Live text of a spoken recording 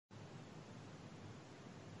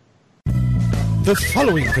The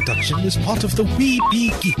following production is part of the We Be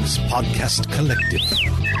Geeks podcast collective.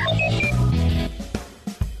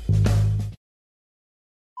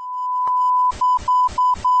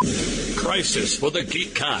 Crisis for the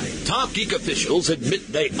geek kind. Top geek officials admit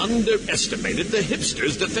they underestimated the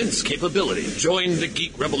hipsters' defense capability. Join the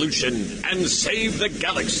geek revolution and save the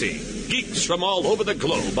galaxy. Geeks from all over the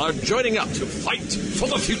globe are joining up to fight for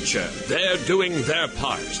the future. They're doing their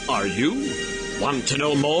part. Are you? Want to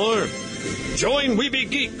know more? Join We Be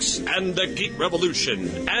Geeks and the Geek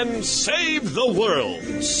Revolution and save the world.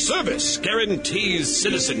 Service guarantees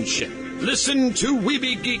citizenship. Listen to We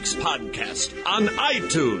Be Geeks podcast on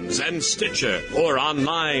iTunes and Stitcher or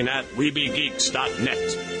online at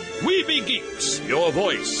WeBeGeeks.net. We Be Geeks, your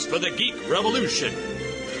voice for the Geek Revolution.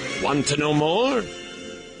 Want to know more?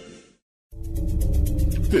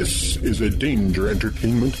 This is a Danger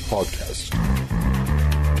Entertainment podcast.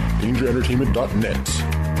 DangerEntertainment.net.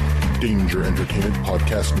 Danger Entertainment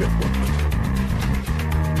Podcast Network.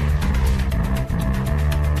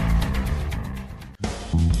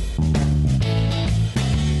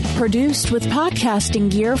 Produced with podcasting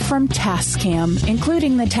gear from Tascam,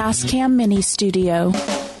 including the Tascam Mini Studio.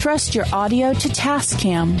 Trust your audio to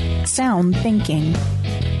Tascam. Sound thinking.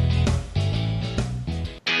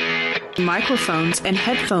 Microphones and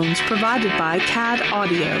headphones provided by CAD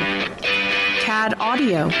Audio. CAD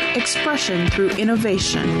Audio, expression through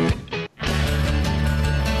innovation.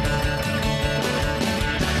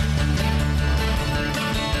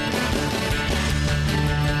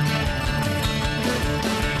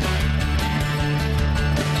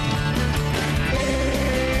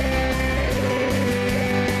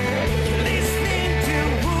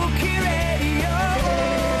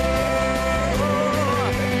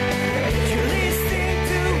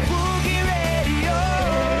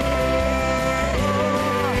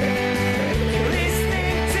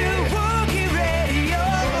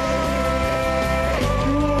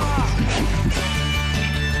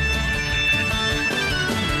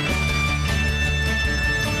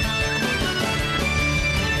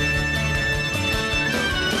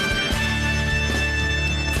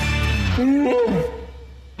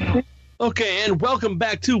 Okay, and welcome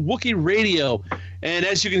back to Wookiee Radio. And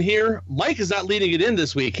as you can hear, Mike is not leading it in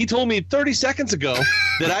this week. He told me 30 seconds ago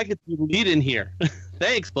that I could lead in here.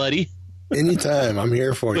 Thanks, buddy. Anytime. I'm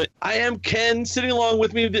here for you. But I am Ken. Sitting along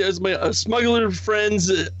with me is my smuggler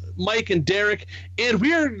friends, Mike and Derek. And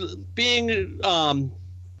we are being, when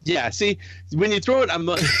you throw it,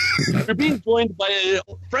 we're being joined by a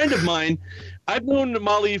friend of mine. I've known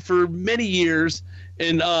Molly for many years,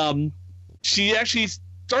 and she actually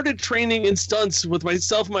started training in stunts with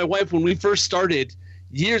myself and my wife when we first started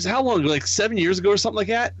years. How long? Like 7 years ago or something like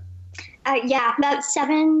that? Yeah, about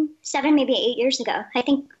seven, maybe 8 years ago, I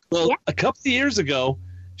think. Well, yeah. A couple of years ago,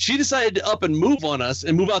 she decided to up and move on us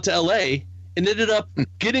and move out to L.A. and ended up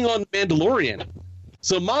getting on Mandalorian.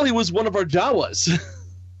 So Molly was one of our Jawas.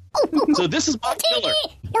 So this is Molly Miller.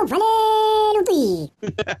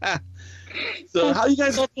 So how you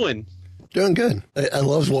guys all doing? Doing good. I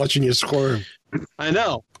love watching you squirm. I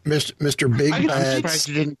know. Mr. Big Bad.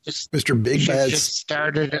 Mr. Big Bad just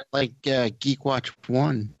started at like Geek Watch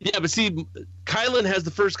 1. Yeah, but see, Kylan has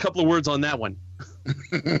the first couple of words on that one.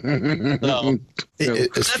 So,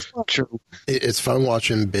 it's true. It's fun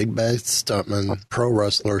watching Big Bad Stuntman, pro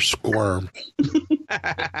wrestler squirm.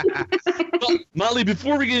 Well, Molly,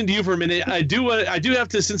 before we get into you for a minute, I do have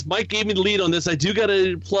to, since Mike gave me the lead on this, I do got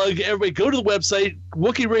to plug everybody. Go to the website,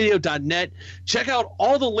 WookieeRadio.net. Check out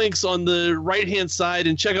all the links on the right-hand side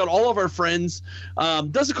and check out all of our friends.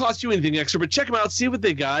 Doesn't cost you anything extra, but check them out, see what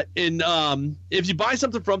they got. And if you buy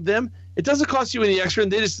something from them, it doesn't cost you any extra,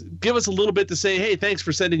 and they just give us a little bit to say, hey, thanks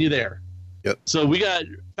for sending you there. Yep. So we got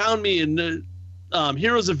Found Me and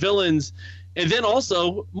Heroes and Villains. And then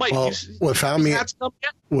also, Mike, what Found Me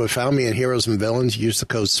and Heroes and Villains, use the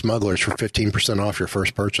code SMUGGLERS for 15% off your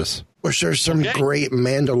first purchase. Which there's some great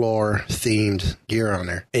Mandalore-themed gear on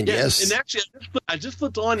there. And yes. And actually, I just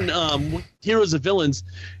flipped on Heroes and Villains,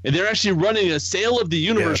 and they're actually running a sale of the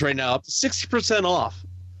universe right now, up to 60% off.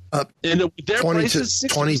 And their prices,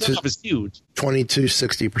 60% off is huge.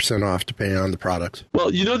 60% off depending on the product.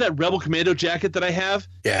 Well, you know that Rebel Commando jacket that I have?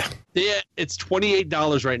 Yeah. It's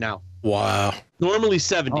 $28 right now. Wow. Normally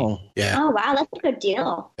 $70. Oh, yeah. Oh, wow. That's a good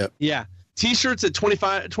deal. Yep. Yeah. T-shirts at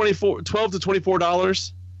 $12 to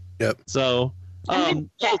 $24. Yep. So,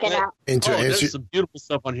 check it out. There's some beautiful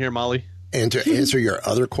stuff on here, Molly. And to answer your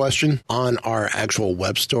other question, on our actual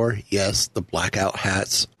web store, yes, the blackout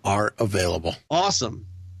hats are available. Awesome.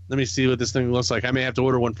 Let me see what this thing looks like. I may have to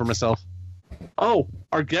order one for myself. Oh,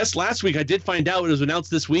 our guest last week, I did find out, it was announced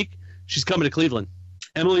this week, she's coming to Cleveland.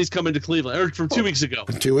 Emily's coming to Cleveland, or from 2 weeks ago.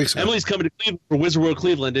 2 weeks ago. Emily's coming to Cleveland for Wizard World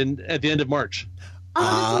Cleveland at the end of March.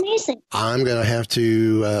 Oh, that's amazing. I'm going to have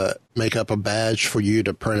to make up a badge for you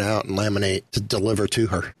to print out and laminate to deliver to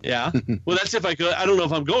her. Yeah. Well, that's if I could. I don't know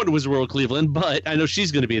if I'm going to Wizard World Cleveland, but I know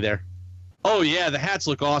she's going to be there. Oh, yeah. The hats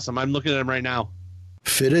look awesome. I'm looking at them right now.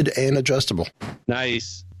 Fitted and adjustable.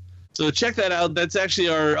 Nice. So check that out. That's actually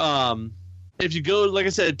our, if you go, like I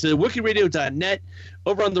said, to wikiradio.net,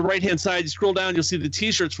 over on the right-hand side, you scroll down, you'll see the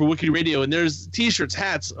T-shirts for Wiki Radio, and there's T-shirts,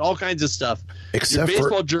 hats, all kinds of stuff. Except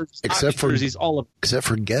baseball jerseys, all of them. Except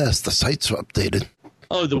for guests, the site's updated.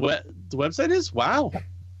 Oh, the website is? Wow.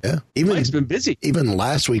 Yeah. Mike's been busy. Even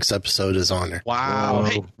last week's episode is on there. Wow. Whoa.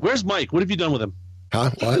 Hey, where's Mike? What have you done with him? Huh?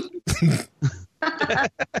 What?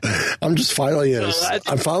 I'm just finally in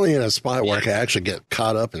a spot where I can actually get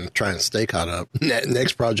caught up and try and stay caught up.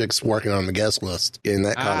 Next project's working on the guest list, getting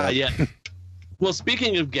that caught up. Yeah. Well,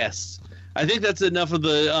 speaking of guests, I think that's enough of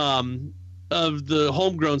the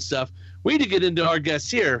homegrown stuff. We need to get into our guests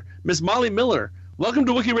here, Miss Molly Miller. Welcome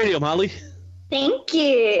to Wiki Radio, Molly. Thank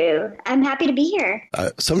you. I'm happy to be here.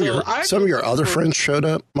 Some of your other friends showed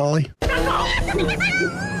up, Molly.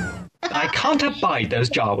 I can't abide those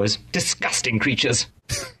Jawas. Disgusting creatures.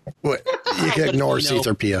 What? You can ignore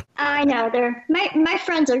C-3PO. I know. My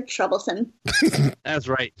friends are troublesome. That's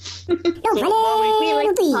right.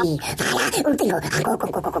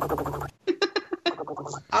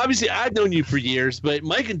 Obviously, I've known you for years, but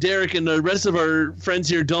Mike and Derek and the rest of our friends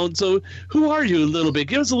here don't. So who are you a little bit?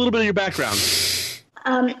 Give us a little bit of your background.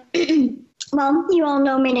 Well, you all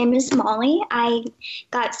know my name is Molly. I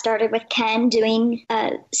got started with Ken doing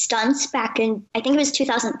stunts back in, I think it was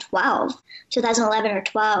 2011 or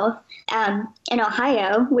 12, in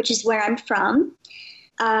Ohio, which is where I'm from.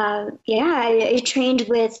 I trained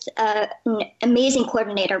with an amazing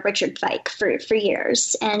coordinator, Richard Fike, for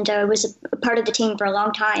years, and was a part of the team for a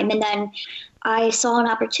long time. And then I saw an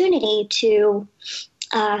opportunity to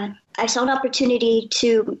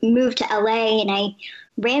move to LA, and I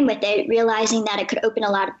ran with it, realizing that it could open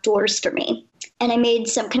a lot of doors for me. And I made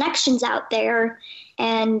some connections out there,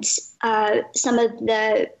 and some of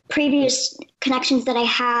the previous connections that I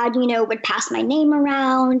had, would pass my name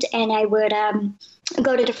around, and I would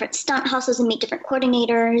go to different stunt houses and meet different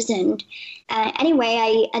coordinators. And anyway,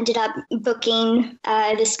 I ended up booking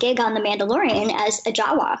this gig on The Mandalorian as a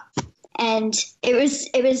Jawa. And it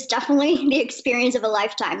was definitely the experience of a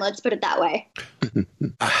lifetime. Let's put it that way.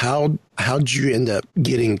 How'd you end up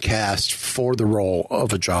getting cast for the role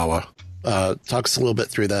of a Jawa? Talk us a little bit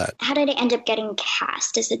through that. How did I end up getting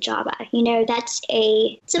cast as a Jawa?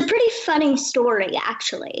 It's a pretty funny story,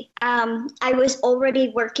 actually. I was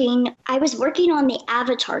working on the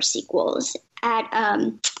Avatar sequels at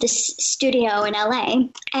this studio in LA,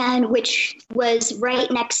 and which was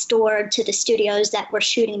right next door to the studios that were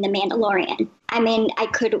shooting The Mandalorian. I mean, I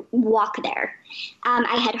could walk there.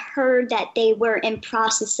 I had heard that they were in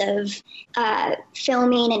process of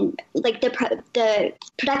filming, and the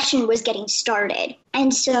production was getting started.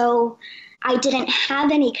 And so I didn't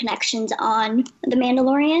have any connections on The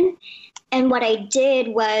Mandalorian. And what I did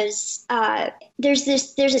was there's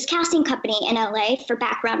this casting company in LA for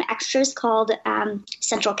background extras called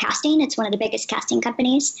Central Casting. It's one of the biggest casting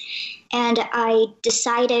companies. And I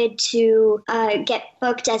decided to get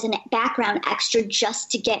booked as a background extra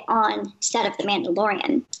just to get on set of The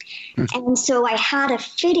Mandalorian. And so I had a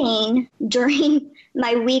fitting during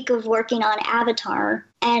my week of working on Avatar.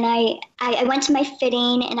 And I went to my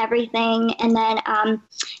fitting and everything. And then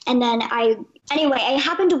I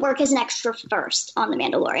happened to work as an extra first on The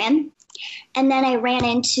Mandalorian. And then I ran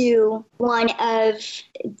into one of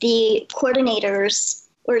the coordinators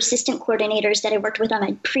or assistant coordinators that I worked with on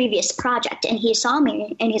a previous project. And he saw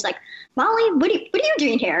me and he's like, Molly, what are you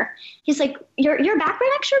doing here? He's like, you're a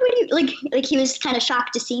background extra? What do you like he was kind of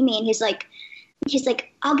shocked to see me. And he's like,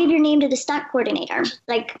 I'll give your name to the stunt coordinator.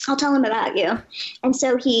 I'll tell him about you. And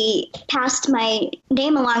so he passed my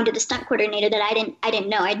name along to the stunt coordinator that I didn't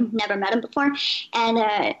know. I'd never met him before. And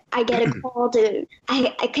I get a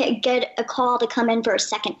call to come in for a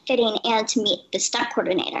second fitting and to meet the stunt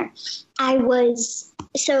coordinator.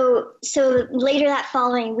 So later that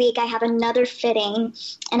following week, I have another fitting,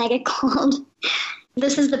 and I get called.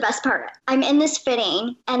 This is the best part. I'm in this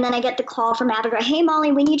fitting, and then I get the call from Avatar. Hey,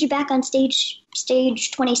 Molly, we need you back on stage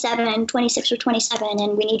stage 27, 26 or 27,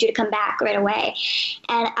 and we need you to come back right away.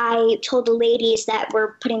 And I told the ladies that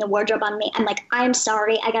were putting the wardrobe on me, I'm like, I'm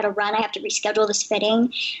sorry, I got to run. I have to reschedule this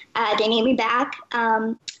fitting. They need me back.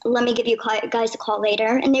 Let me give you guys a call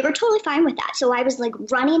later. And they were totally fine with that. So I was like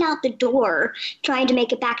running out the door, trying to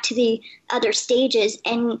make it back to the other stages.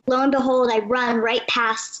 And lo and behold, I run right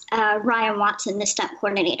past Ryan Watson, the stunt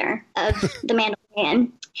coordinator of The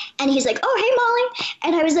Mandalorian. And he's like, oh, hey, Molly.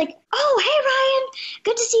 And I was like, oh, hey, Ryan,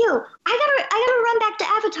 good to see you. I gotta run back to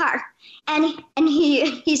Avatar. And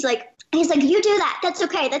he's like, you do that. That's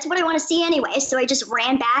okay. That's what I want to see anyway. So I just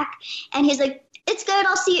ran back, and he's like, it's good.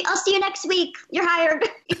 I'll see you next week. You're hired.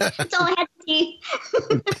 That's all I had to see.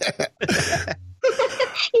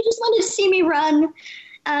 He just wanted to see me run.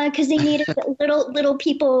 Because they needed little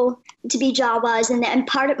people to be Jawas, and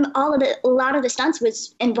part of a lot of the stunts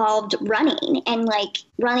was involved running and like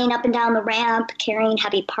running up and down the ramp, carrying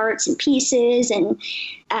heavy parts and pieces, and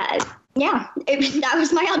that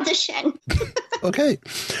was my audition. Okay,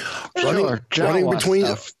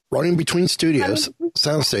 running between studios,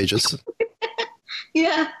 sound stages.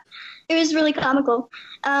 Yeah, it was really comical.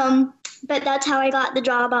 But that's how I got the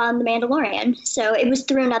job on The Mandalorian. So it was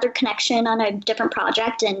through another connection on a different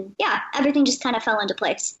project. And yeah, everything just kind of fell into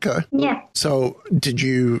place. Okay. Yeah. So did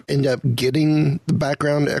you end up getting the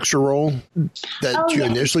background extra role that you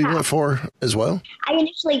initially went for as well? I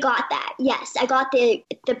initially got that. Yes. I got the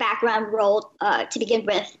background role to begin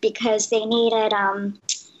with because they needed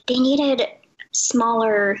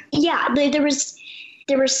smaller. Yeah.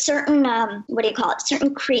 There were certain,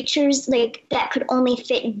 certain creatures like that could only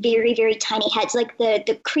fit very, very tiny heads. Like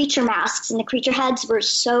the creature masks and the creature heads were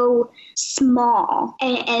so small.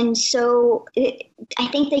 And so I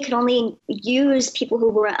think they could only use people who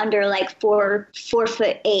were under like 4'8",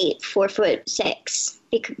 4'6".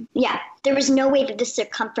 There was no way that the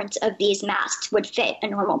circumference of these masks would fit a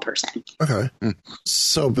normal person. Okay.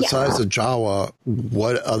 So besides the Jawa,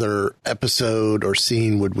 what other episode or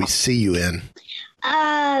scene would we see you in?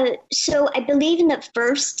 So I believe in the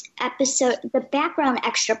first episode, the background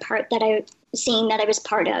extra part that I was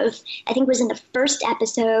part of, I think was in the first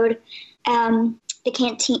episode, the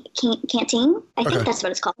canteen. I think that's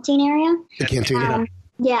what it's called. Canteen area. The cantina.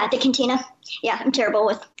 The cantina. Yeah, I'm terrible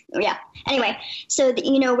with. Yeah. Anyway, so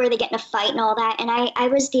where they get in a fight and all that, and I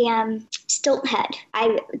was the stilt head.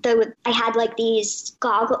 I had like these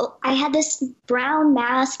goggles. I had this brown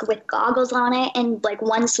mask with goggles on it and like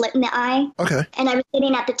one slit in the eye. Okay. And I was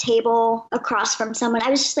sitting at the table across from someone. I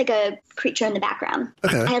was just like a creature in the background.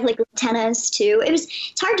 Okay. I had like antennas too.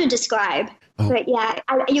 It's hard to describe, but yeah,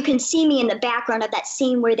 you can see me in the background of that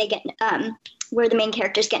scene where they get where the main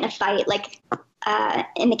characters get in a fight, like.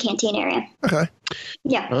 In the canteen area. Okay.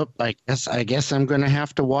 Yeah. Oh, I guess I'm going to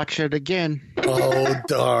have to watch it again. Oh,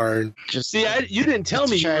 darn. You didn't tell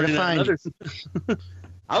me you were in another.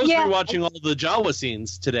 I was rewatching all the Jawa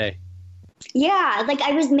scenes today. Yeah, like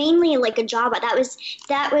I was mainly like a Jawa.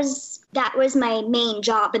 That was my main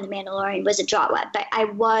job in The Mandalorian, was a Jawa, but I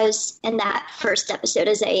was in that first episode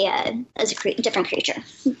as a different creature.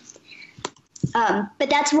 But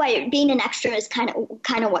that's why being an extra is kind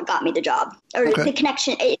of what got me the job, or the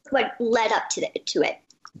connection. It's what led up to it.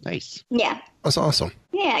 Nice. Yeah. That's awesome.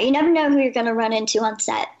 Yeah, you never know who you're going to run into on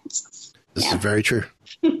set. This is very true.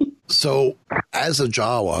 So, as a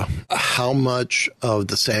Jawa, how much of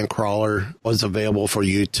the Sandcrawler was available for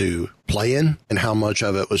you to play in, and how much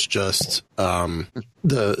of it was just the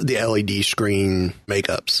LED screen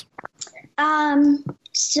makeups?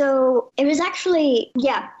 So it was actually,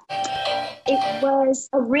 it was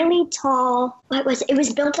a really tall, it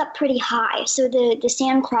was built up pretty high. So the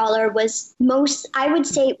Sandcrawler was I would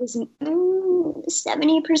say it was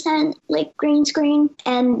 70% like green screen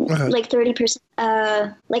and like 30%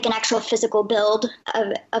 like an actual physical build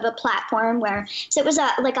of a platform so it was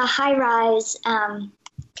like a high rise,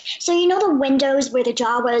 so the windows where the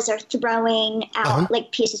Jawas are throwing out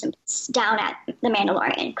like pieces down at the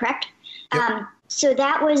Mandalorian, correct? Yep. So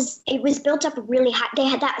it was built up really high. They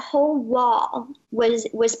had that whole wall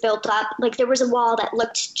was built up. Like there was a wall that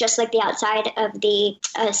looked just like the outside of the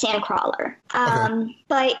Sandcrawler.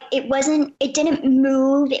 But it didn't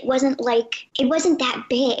move. It wasn't that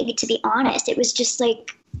big, to be honest. It was just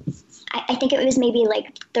like, I think it was maybe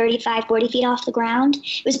like 35, 40 feet off the ground.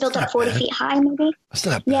 It was built up 40 feet high, maybe. That's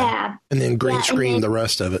not bad. Yeah. And then green screened the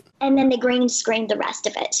rest of it. And then they green screened the rest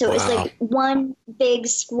of it. So it was like one big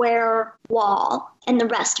square wall, and the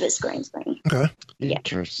rest was green screen. Okay. Yeah.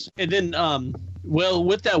 Interesting. And then,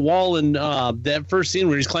 with that wall and that first scene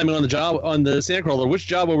where he's climbing on the Sandcrawler, which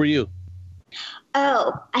Jawa were you?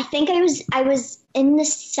 Oh, I think I was in the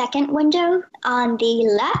second window on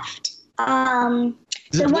the left.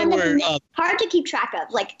 The one that's hard to keep track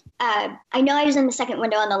of. Like, I know I was in the second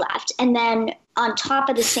window on the left, and then on top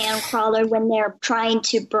of the sandcrawler when they're trying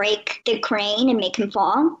to break the crane and make him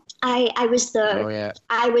fall. I was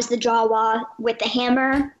the Jawa with the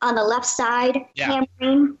hammer on the left side,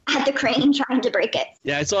 hammering at the crane, trying to break it.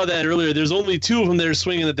 Yeah, I saw that earlier. There's only two of them that are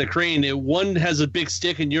swinging at the crane. One has a big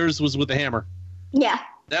stick, and yours was with a hammer. Yeah.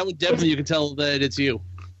 That one definitely you can tell that it's you.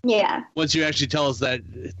 Yeah. Once you actually tell us that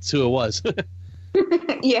it's who it was.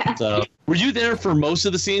 Yeah. So, were you there for most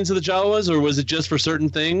of the scenes of the Jawas, or was it just for certain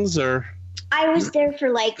things, or? I was there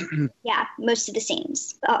for most of the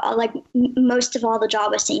scenes, most of all the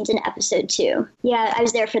Jawa scenes in episode 2. Yeah, I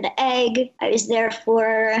was there for the egg. I was there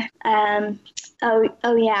for, when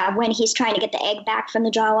he's trying to get the egg back from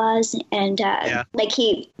the Jawas, and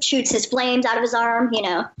he shoots his flames out of his arm, you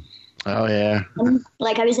know. Oh yeah.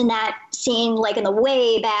 I was in that scene, in the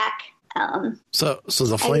way back. So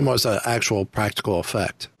the flame was an actual practical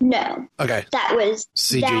effect? No. Okay. That was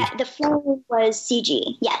CG. The flame was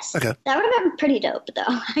CG. Yes. Okay. That would have been pretty dope, though.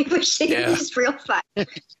 I wish they could use real fire.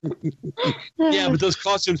 Yeah, but those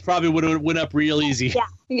costumes probably would have went up real easy.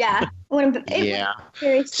 Yeah. Yeah.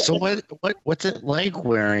 So what's it like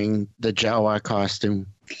wearing the Jawa costume?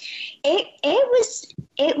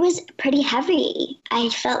 It was pretty heavy. I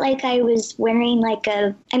felt like I was wearing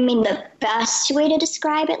the best way to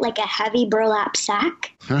describe it, like a heavy burlap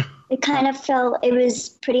sack. Huh. It kind of it was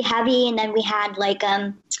pretty heavy, and then we had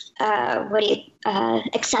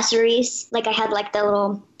accessories. Like I had the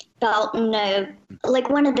little belt and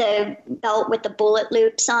one of the belt with the bullet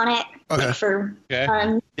loops on it. Okay. For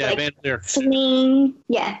fun. Yeah, bandolier. Sling.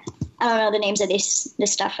 Yeah. I don't know the names of this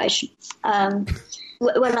stuff. I should.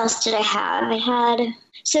 What else did I have?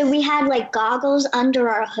 We had goggles under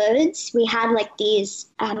our hoods. We had these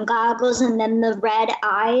goggles, and then the red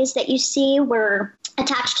eyes that you see were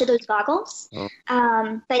attached to those goggles.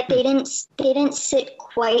 But they didn't sit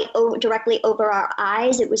quite directly over our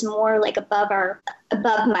eyes. It was more above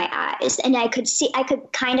my eyes, and I could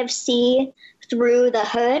kind of see through the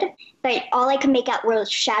hood, but all I could make out were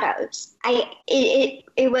shadows.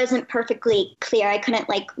 It wasn't perfectly clear. I couldn't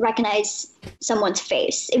recognize someone's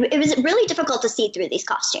face. It was really difficult to see through these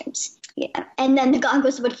costumes. Yeah, and then the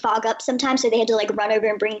goggles would fog up sometimes, so they had to run over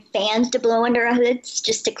and bring fans to blow under our hoods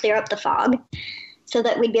just to clear up the fog, so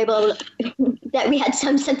that we'd be able that we had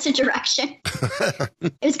some sense of direction.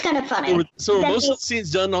 It was kind of funny. So most of the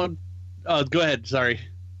scenes done on. Go ahead. Sorry.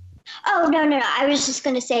 Oh, no. I was just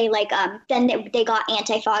going to say, then they got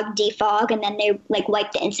anti-fog, defog, and then they,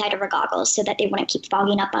 wiped the inside of our goggles so that they wouldn't keep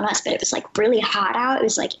fogging up on us. But it was, really hot out. It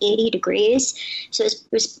was, 80 degrees. So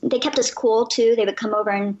they kept us cool, too. They would come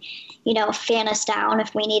over and, fan us down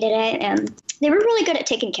if we needed it. And they were really good at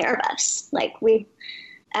taking care of us.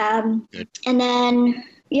 And then...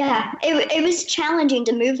 Yeah, it was challenging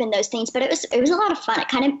to move in those things, but it was a lot of fun.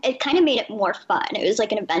 It kind of made it more fun. It was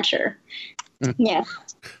like an adventure. Yeah.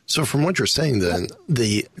 So from what you're saying, then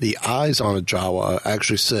the eyes on a Jawa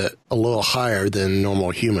actually sit a little higher than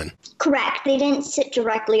normal human. Correct. They didn't sit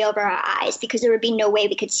directly over our eyes because there would be no way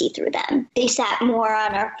we could see through them. They sat more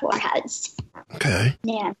on our foreheads. Okay.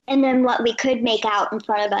 Yeah. And then what we could make out in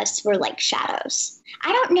front of us were shadows.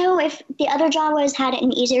 I don't know if the other Jawas had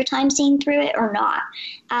an easier time seeing through it or not.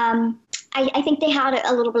 I think they had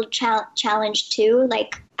a little bit of challenge too.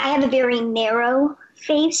 I have a very narrow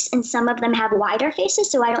face, and some of them have wider faces,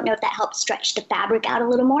 so I don't know if that helped stretch the fabric out a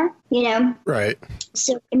little more, Right.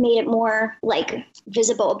 So it made it more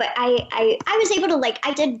visible, but I was able to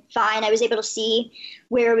I did fine. I was able to see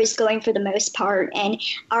where it was going for the most part, and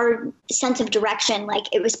our sense of direction,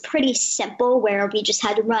 it was pretty simple, where we just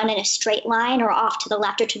had to run in a straight line or off to the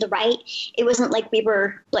left or to the right. It wasn't we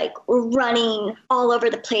were running all over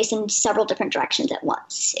the place in several different directions at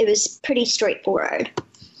once. It was pretty straightforward.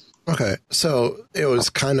 Okay, so it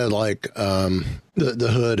was kind of the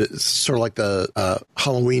hood. It's sort of like the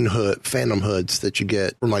Halloween hood, Phantom hoods that you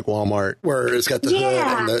get from Walmart, where it's got the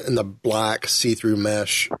hood and the black see-through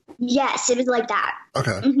mesh. Yes, it was like that.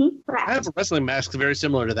 Okay. Mm-hmm, correct. I have a wrestling mask very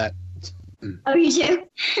similar to that. Oh, you do?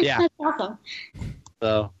 Yeah. That's awesome.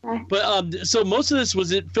 So, but so most of this,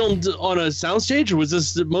 was it filmed on a soundstage, or was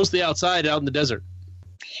this mostly outside, out in the desert?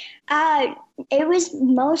 It was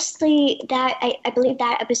mostly that. I believe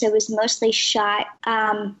that episode was mostly shot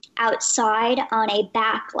outside on a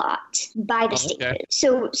back lot by the stage. Okay.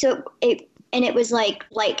 So and it was like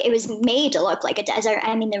it was made to look like a desert.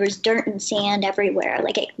 I mean, there was dirt and sand everywhere.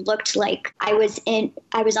 Like it looked like it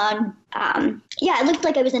looked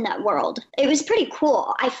like I was in that world. It was pretty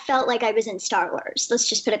cool. I felt like I was in Star Wars. Let's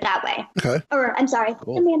just put it that way. Okay. Or, I'm sorry,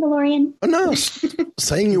 Cool. The Mandalorian. Oh, no.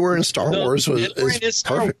 Saying you were in Star Wars is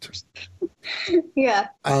perfect. Yeah.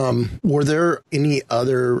 Were there any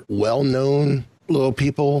other well-known little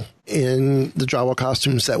people in the Jawa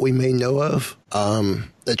costumes that we may know of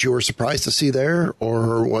that you were surprised to see there?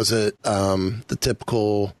 Or was it the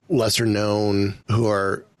typical lesser-known who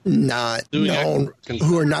are not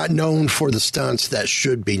known for the stunts that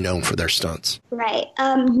should be known for their stunts? Right.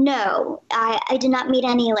 No, I did not meet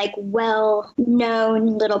any like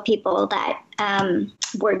well-known little people that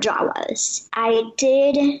were Jawas. I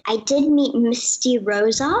did meet Misty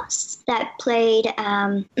Rosas that played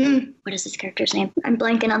what is this character's name? I'm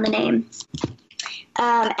blanking on the name.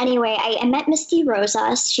 Anyway, I met Misty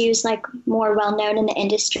Rosas. She was like more well-known in the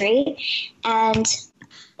industry, and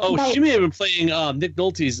she may have been playing Nick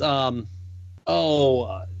Nolte's.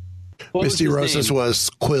 Misty Rosas was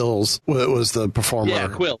Quill's. Was the performer? Yeah,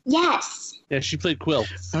 Quill. Yes. Yeah, she played Quill.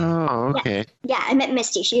 Oh, okay. Yeah, I met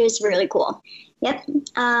Misty. She was really cool. Yep.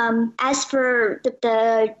 As for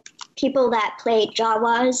the people that played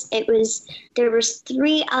Jawas, there was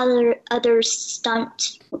 3 other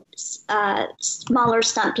stunt, smaller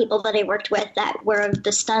stunt people that I worked with that were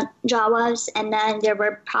the stunt Jawas, and then there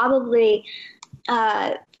were probably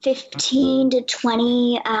 15 to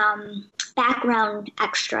 20 background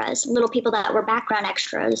extras, little people that were background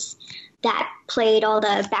extras that played all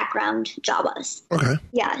the background Jawas. Okay.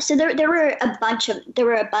 Yeah, so there were a bunch of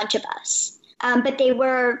us, but they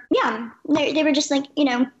were they were just like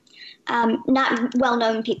not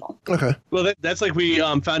well-known people. Okay. Well, that's like we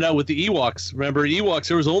found out with the Ewoks. Remember, Ewoks?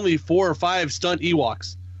 There was only 4 or 5 stunt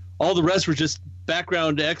Ewoks. All the rest were just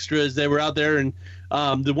background extras that were out there, and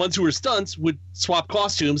the ones who were stunts would swap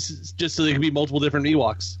costumes just so they could be multiple different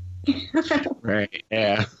Ewoks. Right.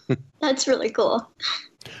 Yeah. That's really cool.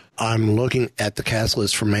 I'm looking at the cast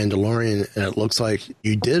list for Mandalorian, and it looks like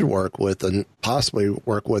you did possibly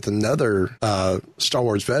work with another Star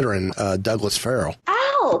Wars veteran, Douglas Farrell.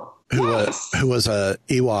 Oh, yes. Who was a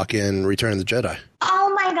Ewok in Return of the Jedi.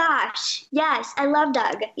 Oh my gosh. Yes, I love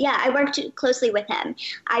Doug. Yeah, I worked closely with him.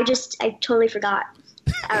 I totally forgot.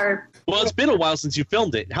 Well, it's been a while since you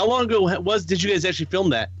filmed it. How long ago did you guys actually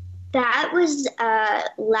film that? That was I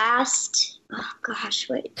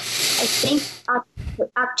think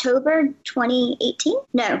October 2018?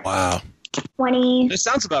 No. Wow. 20. That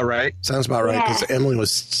sounds about right. Sounds about right, because Emily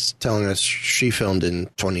was telling us she filmed in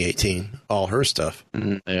 2018, all her stuff.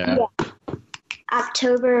 Mm-hmm. Yeah.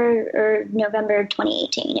 October or November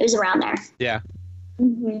 2018. It was around there. Yeah.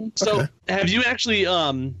 Mm-hmm. So have you actually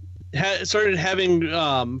started having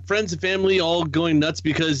friends and family all going nuts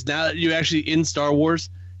because now that you're actually in Star Wars?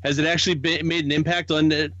 Has it actually made an impact on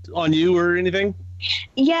you or anything?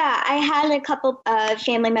 Yeah, I had a couple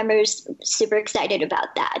family members super excited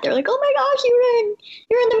about that. They're like, "Oh my gosh,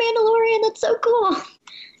 you're in the Mandalorian! That's so cool!"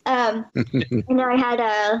 And I had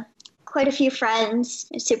quite a few friends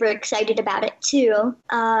super excited about it too.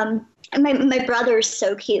 And my brother's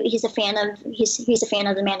so cute. He's a fan of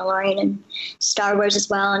the Mandalorian and Star Wars as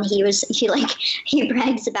well. And he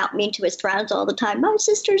brags about me to his friends all the time. My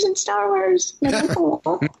sister's in Star Wars. And I'm like,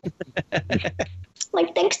 oh.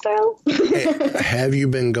 Like, thanks, bro. Have you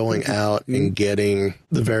been going out and getting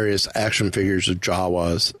the various action figures of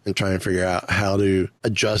Jawas and trying to figure out how to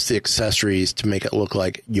adjust the accessories to make it look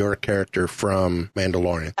like your character from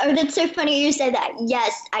Mandalorian? Oh, that's so funny you said that.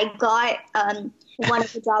 Yes, I got one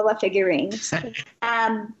of the Jawa figurines.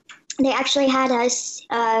 They actually had us,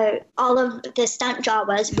 all of the stunt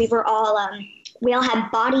Jawas, we all had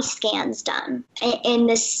body scans done in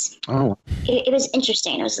this. Oh. It was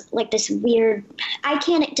interesting. It was like this weird, I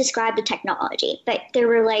can't describe the technology, but there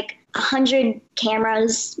were like 100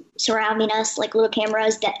 cameras surrounding us, like little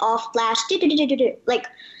cameras that all flashed,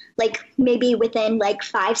 like maybe within like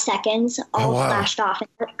 5 seconds, all flashed off. And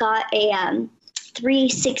got a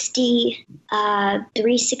 360, I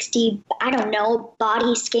don't know,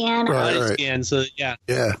 body scan. Body scan, so yeah.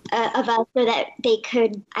 Of us so that they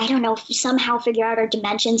could, I don't know, somehow figure out our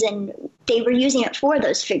dimensions, and they were using it for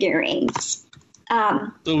those figurines.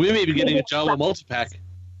 So we may be getting a Jawa multi-pack.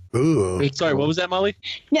 Ooh. Sorry, what was that, Molly?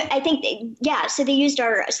 No, I think, so they used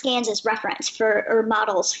our scans as reference or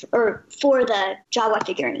models for the Jawa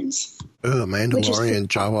figurines. Ooh, Mandalorian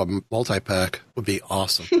Jawa multi-pack would be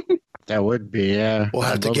awesome. That would be, yeah. We'll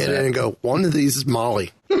have to get in and go, one of these is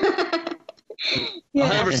Molly. I'll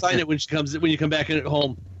have her sign it when you come back in at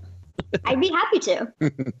home. I'd be happy to.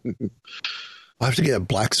 I'll have to get a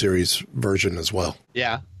Black Series version as well.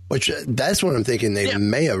 Yeah. Which, that's what I'm thinking they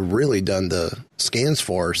may have really done the scans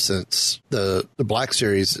for, since the Black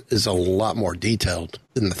Series is a lot more detailed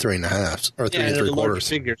than the 3.5 or 3 3/4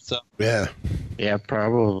 figure. So yeah,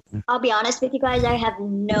 probably. I'll be honest with you guys. I have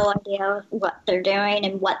no idea what they're doing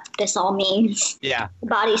and what this all means. Yeah,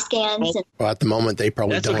 body scans. Well, at the moment, they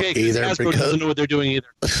probably don't either. Hasbro doesn't know what they're doing either.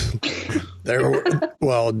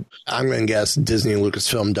 Well, I'm going to guess Disney and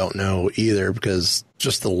Lucasfilm don't know either, because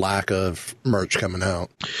just the lack of merch coming out.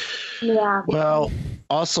 Yeah. Well,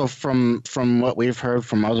 also from what we've heard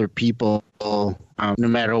from other people, no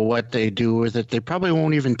matter what they do with it, they probably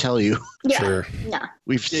won't even tell you. Yeah. Sure. No.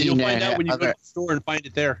 We've seen you'll find out when you go to the store and find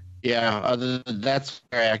it there. Yeah, that's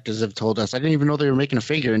where actors have told us. I didn't even know they were making a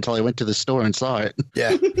figure until I went to the store and saw it.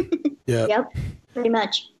 Yeah. Yeah. Yep. Pretty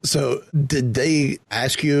much. So, did they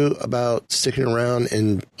ask you about sticking around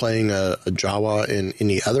and playing a Jawa in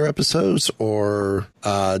any other episodes, or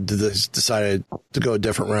did they decide to go a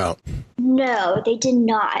different route? No, they did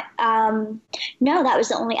not. No, that was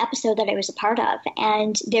the only episode that I was a part of,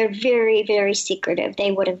 and they're very, very secretive.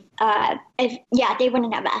 They would have, they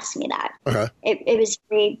wouldn't have asked me that. Okay. It was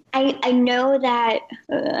very. I know that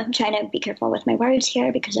I'm trying to be careful with my words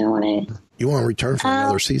here because I don't want to. You want to return for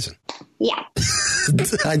another season? Yeah.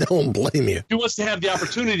 I don't blame you. He wants to have the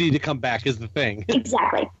opportunity to come back, is the thing.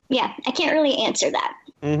 Exactly. Yeah, I can't really answer that.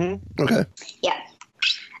 Mm-hmm. Okay. Yeah.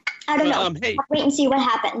 I don't know. Hey, I'll wait and see what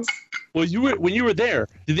happens. Well, when you were there,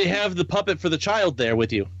 did they have the puppet for the child there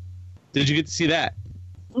with you? Did you get to see that?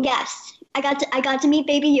 Yes, I got to meet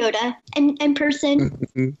Baby Yoda in person.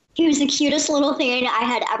 He was the cutest little thing I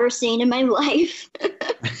had ever seen in my life.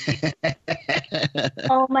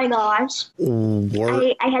 Oh my gosh!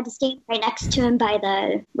 I had to stand right next to him by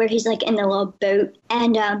where he's like in the little boat,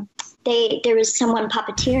 and there was someone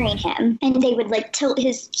puppeteering him, and they would like tilt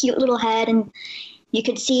his cute little head, and you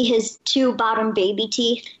could see his 2 bottom baby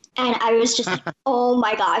teeth. And I was just like, oh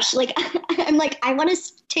my gosh. Like, I'm like, I want to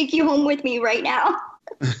take you home with me right now.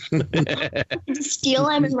 Steal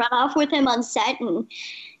him and run off with him on set and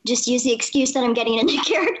just use the excuse that I'm getting into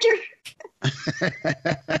character.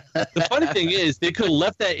 The funny thing is, they could have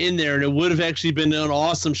left that in there and it would have actually been an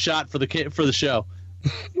awesome shot for the show.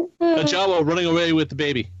 A Jawa running away with the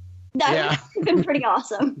baby. That would have been pretty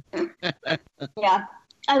awesome. Yeah.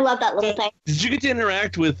 I love that little thing. Did you get to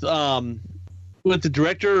interact with the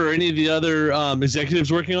director or any of the other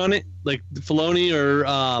executives working on it, like Filoni or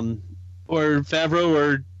Favreau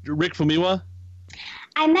or Rick Famuyiwa?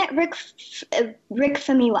 I met Rick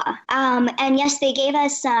Famuyiwa, and yes, they gave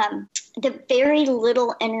us the very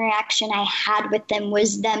little interaction I had with them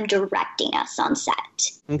was them directing us on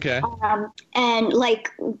set. Okay. And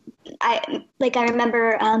I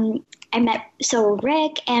remember I met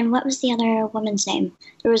Rick and what was the other woman's name?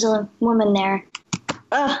 There was a woman there.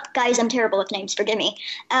 Oh, guys, I'm terrible with names. Forgive me.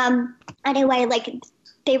 Anyway,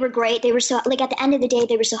 they were great. They were so, at the end of the day,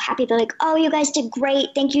 they were so happy. They're like, oh, you guys did great.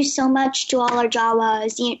 Thank you so much to all our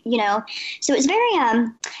Jawas, you know. So it was very,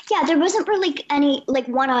 there wasn't really any,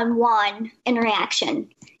 one-on-one interaction.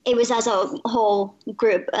 It was as a whole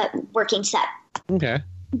group working set. Okay.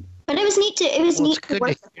 But it was neat to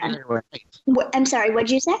work with them. I'm sorry, what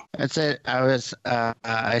did you say? I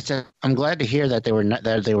said I'm glad to hear that they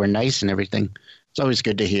were nice and everything. It's always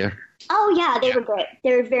good to hear. Oh yeah, they were great.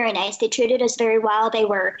 They were very nice. They treated us very well. They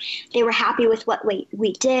were happy with what we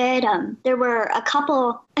did. There were a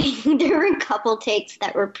couple takes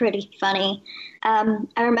that were pretty funny. I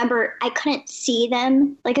remember I couldn't see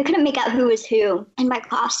them. I couldn't make out who was who in my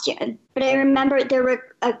costume. But I remember there were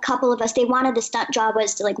a couple of us. They wanted the stunt job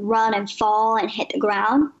was to run and fall and hit the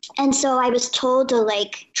ground. And so I was told to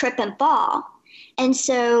trip and fall. And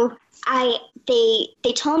so they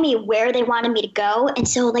told me where they wanted me to go, and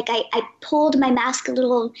so I pulled my mask a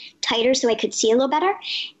little tighter so I could see a little better,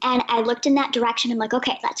 and I looked in that direction. I'm like,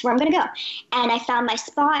 okay, that's where I'm gonna go, and I found my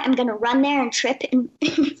spot. I'm gonna run there and trip and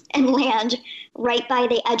and land right by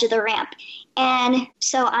the edge of the ramp. And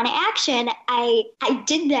so on action, I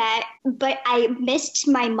did that, but I missed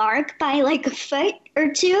my mark by a foot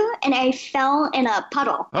or two, and I fell in a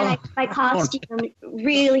puddle. And my costume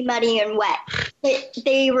really muddy and wet. But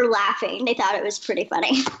they were laughing. They thought it was pretty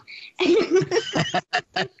funny.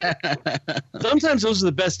 Sometimes those are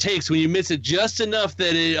the best takes when you miss it just enough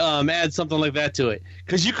that it adds something like that to it.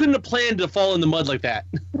 Because you couldn't have planned to fall in the mud like that.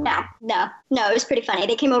 No, it was pretty funny.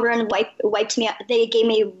 They came over and wiped me up. They gave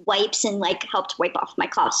me wipes and helped wipe off my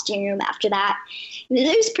costume after that.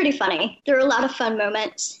 It was pretty funny. There were a lot of fun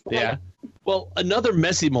moments. Yeah. Well, another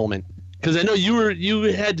messy moment, because I know you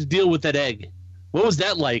had to deal with that egg. What was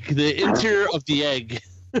that like? The interior of the egg.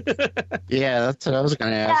 Yeah, that's what I was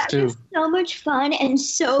going to ask, That too. was so much fun and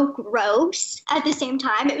so gross at the same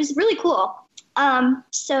time. It was really cool.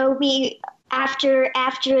 So we after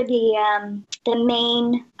the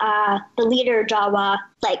main the leader Jawa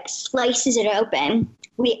like slices it open,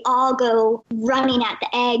 we all go running at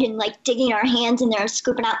the egg and like digging our hands in there and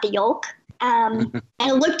scooping out the yolk. And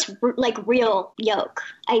it looked like real yolk.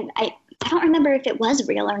 I don't remember if it was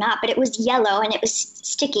real or not, but it was yellow and it was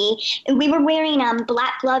sticky. And we were wearing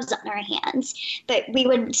black gloves on our hands, but we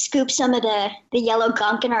would scoop some of the yellow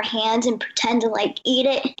gunk in our hands and pretend to like eat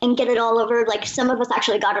it and get it all over. Like some of us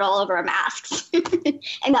actually got it all over our masks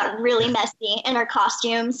and got really messy in our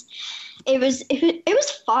costumes. It was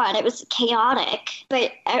fun. It was chaotic,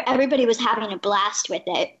 but everybody was having a blast with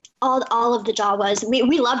it. All of the Jawas,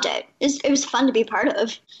 we loved it. It was fun to be part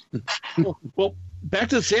of. Well, back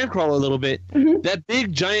to the Sandcrawler a little bit. Mm-hmm. That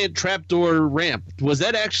big giant trapdoor ramp, was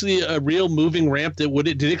that actually a real moving ramp?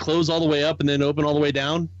 Did it close all the way up and then open all the way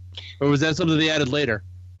down? Or was that something they added later?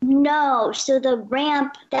 No, so the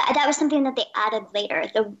ramp, that was something that they added later.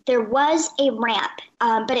 There was a ramp,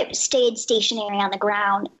 but it stayed stationary on the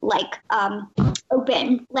ground, like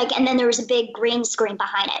open. And then there was a big green screen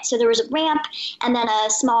behind it. So there was a ramp and then a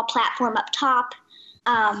small platform up top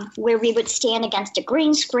where we would stand against a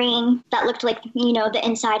green screen that looked like, the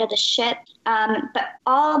inside of the ship. But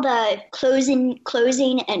all the closing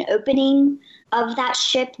and opening of that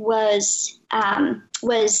ship was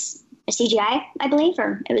a CGI, I believe,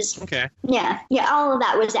 or it was. Okay. Yeah. All of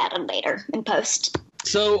that was added later in post.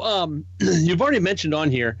 So you've already mentioned on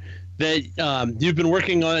here that you've been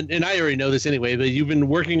working on, and I already know this anyway, but you've been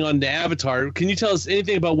working on the Avatar. Can you tell us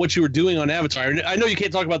anything about what you were doing on Avatar? I know you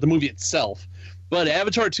can't talk about the movie itself, but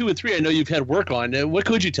Avatar 2 and 3, I know you've had work on. What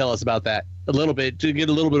could you tell us about that a little bit, to get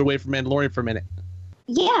a little bit away from Mandalorian for a minute?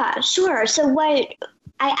 Yeah, sure. So what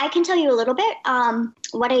I can tell you a little bit.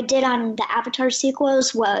 What I did on the Avatar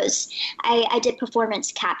sequels was I did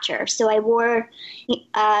performance capture. So I wore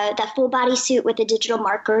that full body suit with the digital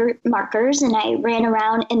markers, and I ran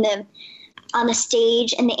around on the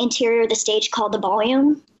stage, in the interior of the stage called the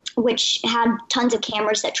ballroom, which had tons of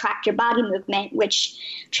cameras that tracked your body movement, which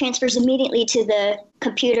transfers immediately to the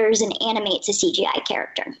computers and animates a CGI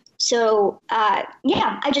character. So,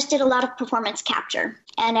 I just did a lot of performance capture,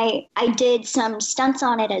 and I did some stunts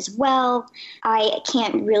on it as well. I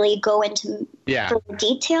can't really go into further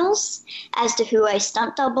details as to who I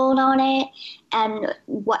stunt doubled on it and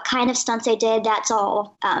what kind of stunts I did. That's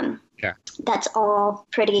all. That's all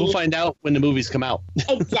pretty. We'll find out when the movies come out.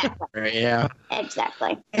 Exactly. Yeah.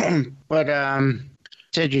 Exactly. But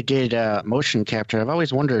said you did motion capture. I've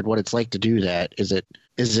always wondered what it's like to do that. Is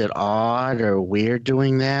it odd or weird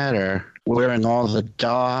doing that, or wearing all the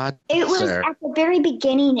dots? It was at the very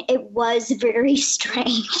beginning. It was very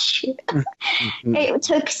strange. It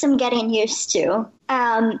took some getting used to,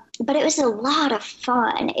 but it was a lot of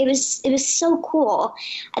fun. It was so cool.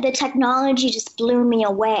 The technology just blew me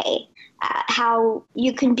away. How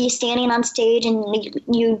you can be standing on stage and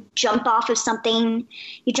you jump off of something,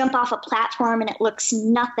 you jump off a platform and it looks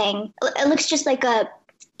nothing. It looks just like a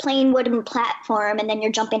plain wooden platform, and then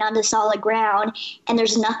you're jumping onto solid ground and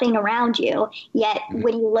there's nothing around you. Yet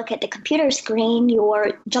when you look at the computer screen,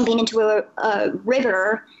 you're jumping into a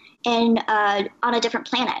river and on a different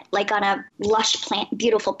planet, like on a lush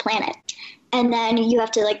beautiful planet. And then you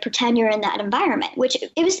have to pretend you're in that environment, which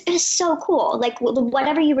it was so cool.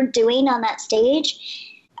 Whatever you were doing on that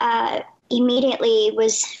stage immediately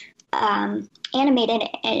was animated,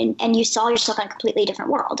 and you saw yourself in a completely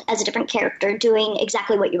different world as a different character doing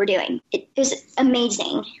exactly what you were doing. It was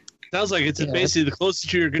amazing. Sounds like it's basically the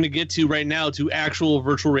closest you're going to get to right now to actual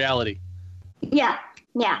virtual reality.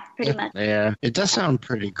 Yeah, pretty much. Yeah, it does sound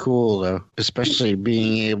pretty cool, though, especially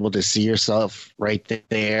being able to see yourself right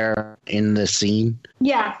there in the scene.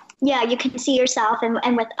 Yeah, you can see yourself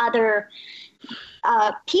and with other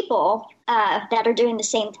people that are doing the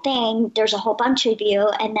same thing. There's a whole bunch of you,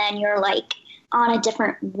 and then you're on a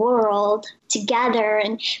different world together.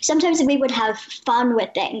 And sometimes we would have fun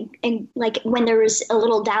with it, and when there was a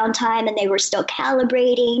little downtime and they were still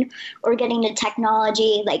calibrating or getting the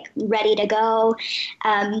technology ready to go,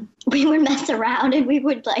 we would mess around and we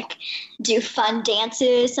would do fun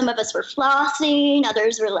dances. Some of us were flossing,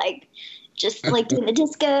 others were just doing the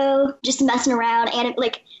disco, just messing around and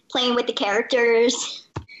playing with the characters.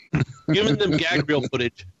 Giving them gag reel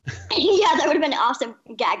footage. Yeah, that would have been awesome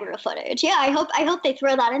gag reel footage. Yeah, I hope they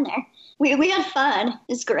throw that in there. We had fun.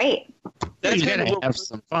 It's great. That's gonna have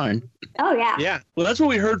some fun. Oh yeah. Yeah. Well, that's what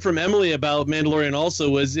we heard from Emily about Mandalorian. Also,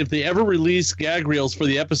 was if they ever release gag reels for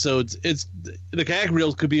the episodes, the gag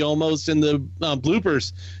reels could be almost in the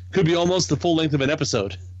bloopers, Could be almost the full length of an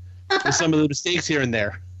episode with some of the mistakes here and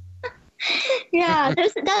there. Yeah,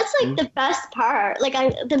 that's like the best part. Like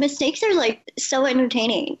the mistakes are like so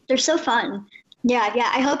entertaining. They're so fun. Yeah.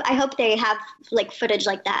 I hope they have like footage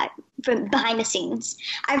like that from behind the scenes.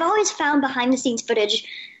 I've always found behind the scenes footage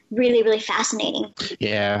really, really fascinating.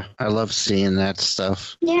 Yeah, I love seeing that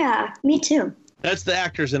stuff. Yeah, me too. That's the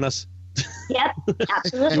actors in us. Yep,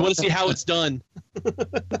 absolutely. You want to see how it's done.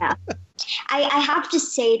 Yeah. I have to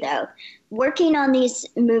say though, working on these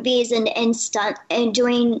movies and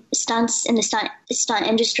doing stunts in the stunt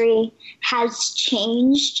industry has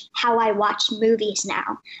changed how I watch movies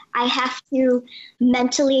now. I have to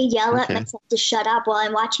mentally yell at myself to shut up while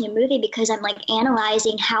I'm watching a movie because I'm like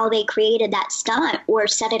analyzing how they created that stunt or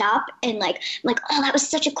set it up, and like oh, that was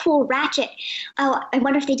such a cool ratchet. Oh, I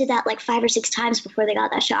wonder if they did that like 5 or 6 times before they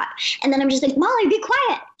got that shot. And then I'm just like, Molly, be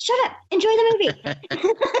quiet, shut up, enjoy the movie.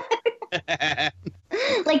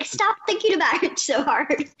 Like, stop thinking about it so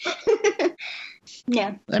hard.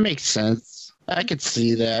 Yeah, that makes sense. I could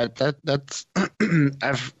see that. That's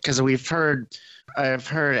I've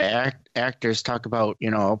heard actors talk about,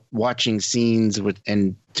 you know, watching scenes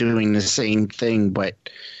and doing the same thing, but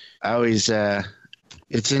I always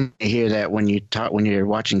it's in to hear that when you're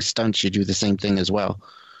watching stunts, you do the same thing as well.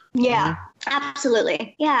 Yeah,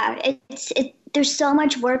 absolutely. Yeah, there's so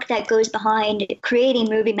much work that goes behind creating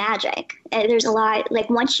movie magic. There's a lot, like,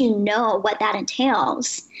 once you know what that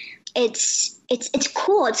entails, it's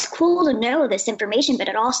cool. It's cool to know this information, but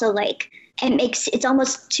it also, like, it's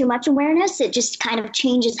almost too much awareness. It just kind of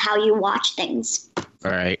changes how you watch things.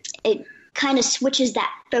 All right. It kind of switches that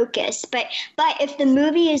focus. But if the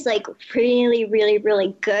movie is like really, really,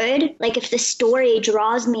 really good, like if the story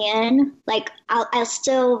draws me in, like I'll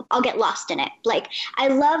get lost in it. Like, I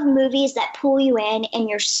love movies that pull you in and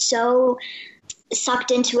you're so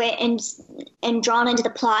sucked into it and drawn into the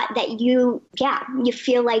plot that you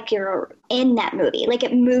feel like you're in that movie. Like,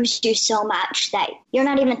 it moves you so much that you're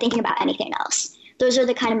not even thinking about anything else. Those are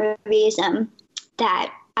the kind of movies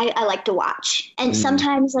that I like to watch. And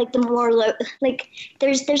sometimes, like, the more like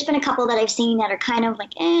there's been a couple that I've seen that are kind of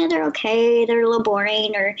like, they're okay, they're a little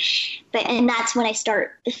boring, and that's when I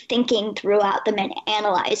start thinking throughout them and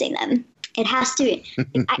analyzing them. It has to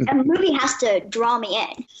a movie has to draw me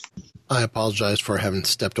in. I apologize for having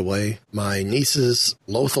stepped away. My niece's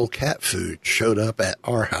local cat food showed up at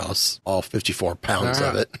our house, all 54 pounds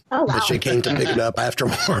of it. Oh, wow. And she came to pick it up after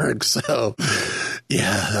work. So,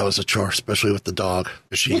 yeah, that was a chore, especially with the dog.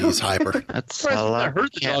 She's hyper. That's I haven't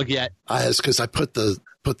heard the dog yet. It's because I put the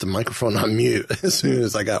microphone on mute as soon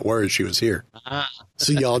as I got word she was here.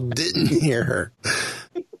 So y'all didn't hear her.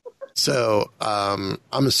 So I'm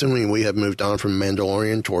assuming we have moved on from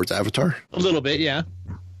Mandalorian towards Avatar. A little bit, yeah.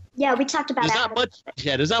 Yeah, we talked about there's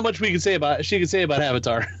not much she can say about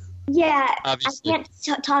Avatar. Yeah, obviously. I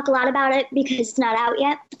can't talk a lot about it because it's not out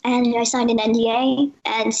yet, and I signed an NDA,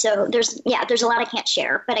 and so there's a lot I can't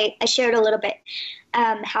share, but I shared a little bit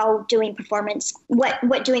how doing performance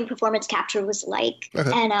capture was like.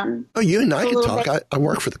 Okay. And you and I can talk. I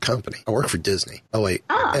work for the company. I work for Disney. Oh wait,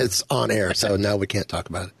 it's on air, so now we can't talk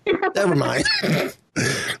about it. Never mind.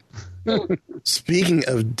 Speaking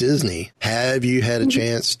of Disney, have you had a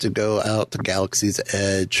chance to go out to Galaxy's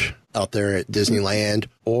Edge out there at Disneyland,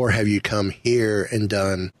 or have you come here and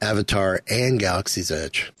done Avatar and Galaxy's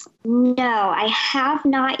Edge? No, I have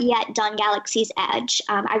not yet done Galaxy's Edge.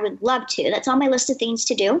 I would love to. That's on my list of things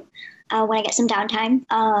to do when I get some downtime.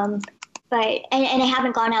 But I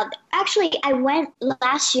haven't gone out. Actually,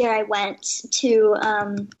 last year. I went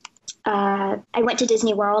to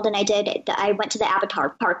Disney World, and I went to the Avatar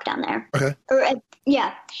park down there. Okay.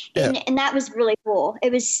 Yeah. And that was really cool.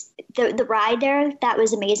 It was the ride there. That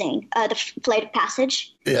was amazing. The Flight of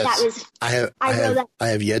Passage. Yes. That was. I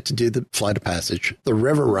have yet to do the Flight of Passage. The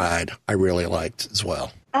river ride I really liked as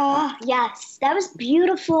well. Oh, yes. That was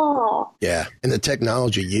beautiful. Yeah. And the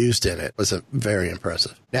technology used in it was very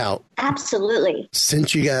impressive. Now, absolutely.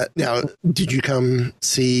 Did you come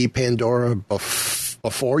see Pandora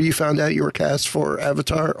before you found out you were cast for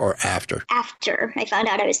Avatar, or after? After I found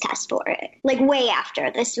out I was cast for it. Like, way after.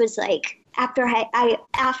 This was like after I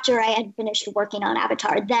had finished working on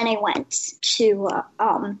Avatar, then I went to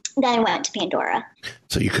Pandora.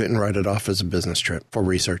 So you couldn't write it off as a business trip for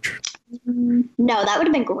research? No, that would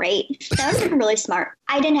have been great. That would have been really smart.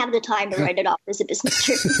 I didn't have the time to write it off as a business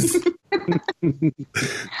trip.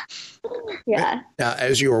 Yeah. Now,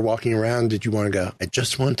 as you were walking around, did you want to go, I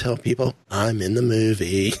just want to tell people I'm in the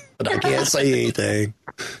movie, but I can't say anything?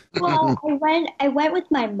 Well, I went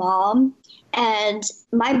with my mom, And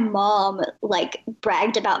my mom like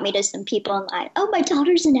bragged about me to some people online. Oh, my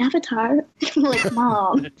daughter's an Avatar. I'm like,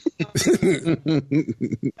 Mom.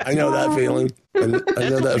 I know that feeling. I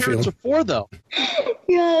know that feeling. Before though.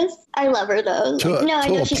 Yes, I love her though. I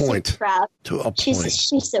know she's point. so proud. To a point.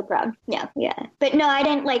 She's so proud. Yeah. But no, I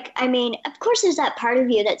didn't like. I mean, of course, there's that part of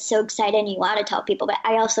you that's so excited and you want to tell people, but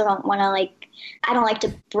I also don't want to like. I don't like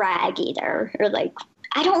to brag either, or like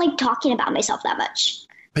I don't like talking about myself that much.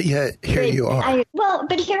 But yet, here you are.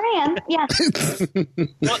 But here I am. Yeah.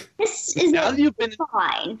 Well, this is now that you've been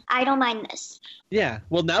fine. I don't mind this. Yeah.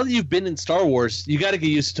 Well, now that you've been in Star Wars, you got to get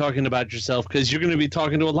used to talking about yourself because you're going to be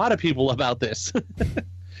talking to a lot of people about this.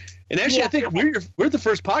 And actually, I think we're the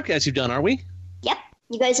first podcast you've done, aren't we? Yep.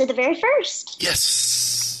 You guys are the very first.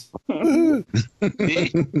 Yes. I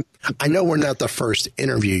know we're not the first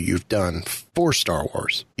interview you've done for Star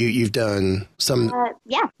Wars. You've done some.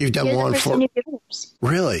 Yeah. You've done one for.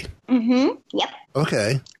 Really? Mm-hmm. Yep.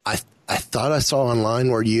 Okay. I thought I saw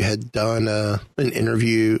online where you had done an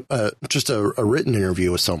interview, just a written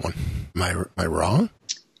interview with someone. Am I wrong?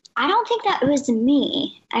 I don't think that was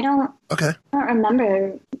me. I don't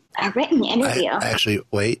remember a written interview. Actually,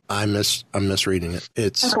 wait, I'm misreading it.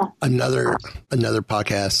 It's another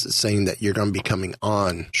podcast saying that you're going to be coming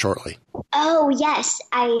on shortly. Oh, yes.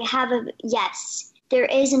 Yes. There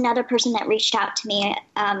is another person that reached out to me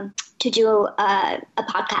to do a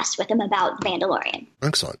podcast with him about Mandalorian.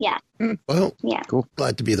 Excellent. Yeah. Well, yeah. Cool.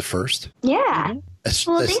 Glad to be the first. Yeah.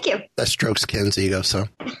 Thank you. That strokes Ken's ego, so.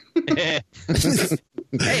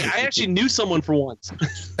 Hey, I actually knew someone for once.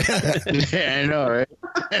 Yeah, I know,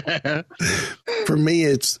 right? For me,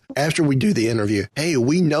 it's after we do the interview. Hey,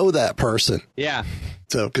 we know that person. Yeah.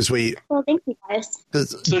 So, because we. Well, thank you guys.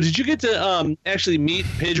 So, did you get to actually meet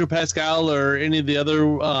Pedro Pascal or any of the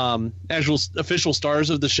other actual official stars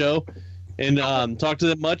of the show and talk to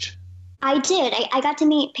them much? I did. I got to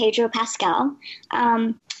meet Pedro Pascal.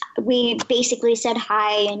 We basically said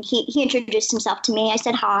hi, and he introduced himself to me. I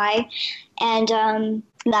said hi, and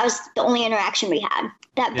that was the only interaction we had.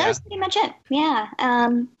 That was pretty much it. Yeah.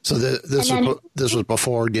 So this was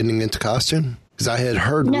before getting into costume? Because I had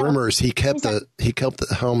heard rumors he kept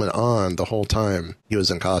the helmet on the whole time he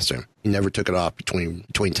was in costume. He never took it off between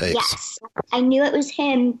takes. Yes, I knew it was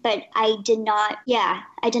him, but I did not. Yeah,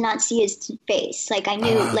 I did not see his face. Like I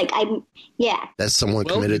knew, That's someone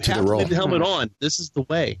committed to the role. Leave the helmet on. This is the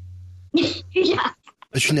way. Yeah.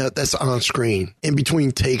 But that's on screen. In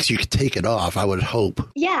between takes, you could take it off. I would hope.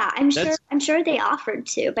 Yeah, I'm sure they offered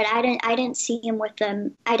to, but I didn't see him with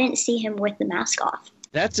them. I didn't see him with the mask off.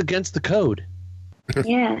 That's against the code.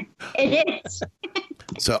 Yeah, it is.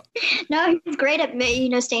 So no, he's great at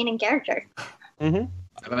staying in character. Mm-hmm.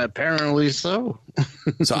 Apparently so.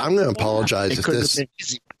 So I'm going to apologize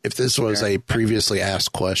if this was a previously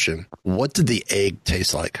asked question. What did the egg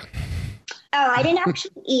taste like? Oh, I didn't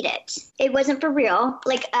actually eat it. It wasn't for real.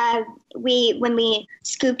 Like when we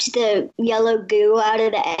scooped the yellow goo out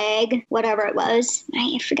of the egg, whatever it was,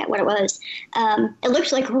 I forget what it was. It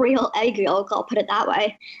looked like real egg yolk. I'll put it that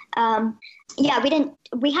way. Yeah,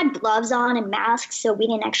 we had gloves on and masks, so we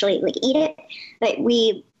didn't actually eat it, but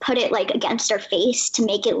we put it against our face to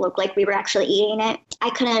make it look like we were actually eating it. I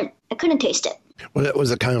couldn't taste it.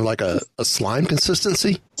 Was it kind of like a slime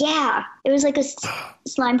consistency? Yeah, it was like a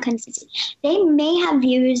slime consistency. They may have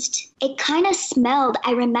used, it kind of smelled,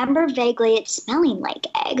 I remember vaguely it smelling like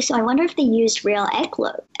egg, so I wonder if they used real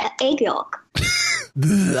egg yolk.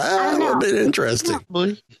 That would have been interesting.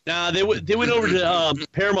 Nah, they went over to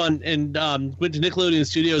Paramount and went to Nickelodeon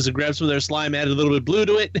Studios and grabbed some of their slime, added a little bit of blue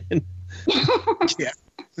to it, and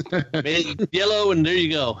made it yellow, and there you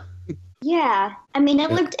go. Yeah, I mean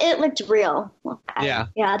it looked real. Yeah,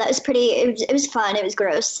 that was pretty. It was fun. It was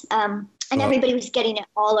gross. And everybody was getting it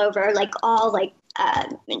all over,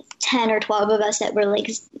 10 or 12 of us that were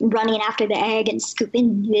running after the egg and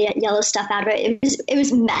scooping the yellow stuff out of it. It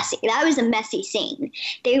was messy. That was a messy scene.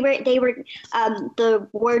 They were the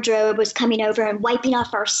wardrobe was coming over and wiping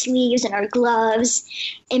off our sleeves and our gloves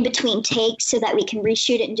in between takes so that we can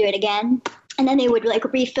reshoot it and do it again. And then they would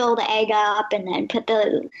refill the egg up and then put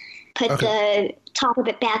the top of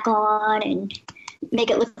it back on and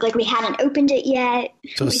make it look like we hadn't opened it yet.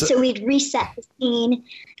 So we'd reset the scene.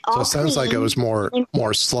 So it sounds like it was more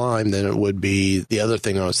slime than it would be the other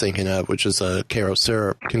thing I was thinking of, which is a Karo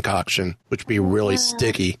syrup concoction, which would be really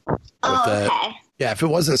sticky. Okay. Yeah, if it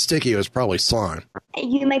wasn't sticky, it was probably slime.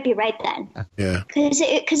 You might be right then. Yeah. Because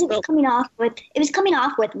it was coming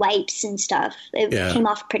off with wipes and stuff. It came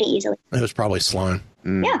off pretty easily. It was probably slime.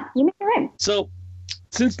 Mm. Yeah, you might be right. So,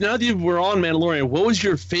 since now that you were on Mandalorian, what was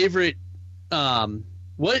your favorite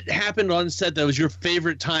what happened on set that was your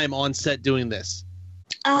favorite time on set doing this?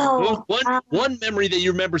 Oh, One memory that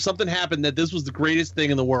you remember, something happened that this was the greatest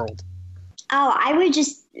thing in the world. I would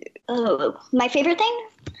just my favorite thing.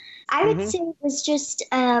 I would say it was just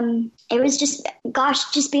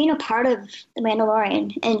just being a part of The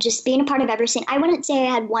Mandalorian and just being a part of every scene. I wouldn't say I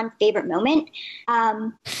had one favorite moment.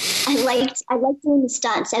 I liked doing the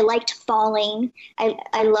stunts. I liked falling.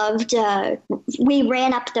 I loved. We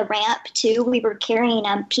ran up the ramp too. We were carrying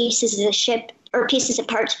pieces of the ship or pieces of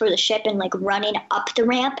parts for the ship and like running up the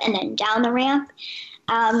ramp and then down the ramp.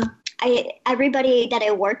 Everybody that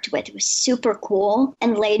I worked with was super cool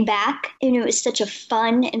and laid back, and it was such a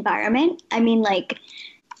fun environment. I mean, like,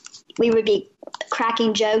 we would be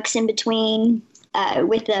cracking jokes in between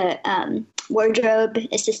with the wardrobe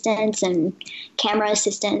assistants and camera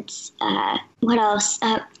assistants. What else?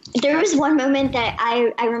 There was one moment that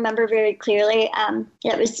I remember very clearly.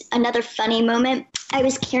 That was another funny moment. I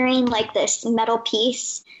was carrying like this metal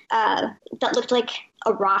piece that looked like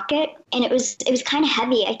a rocket, and it was kind of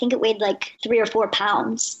heavy. I think it weighed like 3 or 4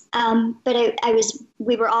 pounds. But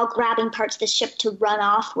we were all grabbing parts of the ship to run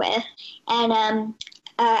off with, and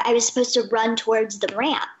I was supposed to run towards the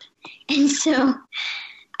ramp. And so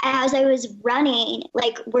as I was running,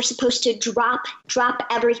 like, we're supposed to drop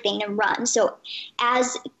everything and run. So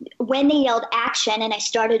when they yelled action and I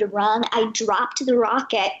started to run, I dropped the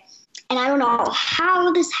rocket, and I don't know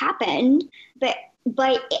how this happened, but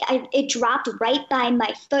it dropped right by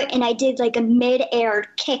my foot, and I did like a mid-air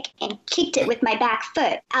kick and kicked it with my back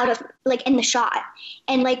foot out of like in the shot,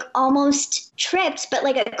 and like almost tripped, but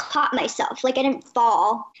like I caught myself, like I didn't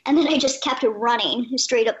fall, and then I just kept running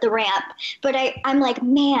straight up the ramp. But I'm like,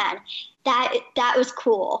 man, that was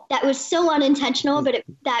cool. That was so unintentional, but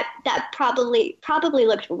that probably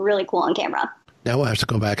looked really cool on camera. Now we'll have to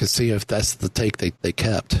go back and see if that's the take they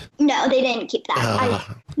kept. No, they didn't keep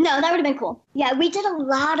that. No, that would have been cool. Yeah, we did a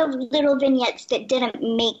lot of little vignettes that didn't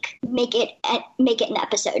make it an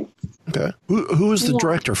episode. Okay. Who was the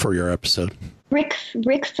director for your episode? Rick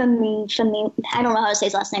Famuyiwa. I don't know how to say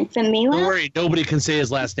his last name. Famuyiwa? Don't worry, nobody can say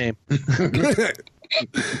his last name.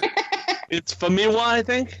 It's Famuyiwa, I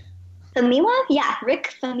think. Famuyiwa? Yeah,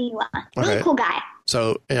 Rick Famuyiwa. Really cool guy.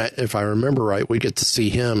 So, if I remember right, we get to see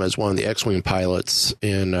him as one of the X-Wing pilots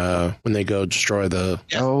in when they go destroy the...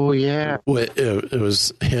 Oh, yeah. It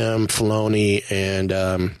was him, Filoni, and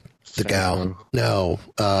the gal. No,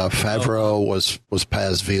 Favreau was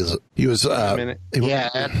Paz Vizsla. He was... Yeah.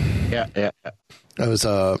 That was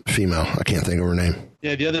a female. I can't think of her name.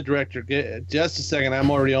 Yeah, the other director. Just a second.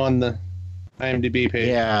 I'm already on the IMDb page.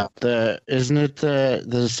 Yeah, isn't it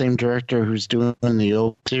the same director who's doing the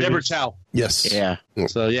old series? Deborah Chow. Yes. Yeah.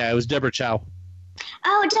 So yeah, it was Deborah Chow.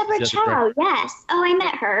 Oh, Deborah Chow. Yes. Oh, I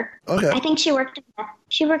met her. Okay. I think she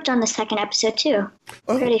worked on the second episode too.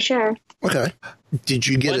 Oh. Pretty sure. Okay. Did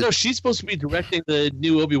you get? Well, no, she's supposed to be directing the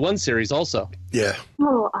new Obi-Wan series also. Yeah.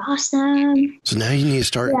 Oh, awesome. So now you need to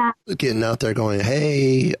start getting out there going,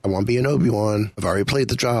 hey, I want to be an Obi-Wan. I've already played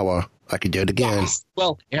the Jawa. I could do it again. Yes.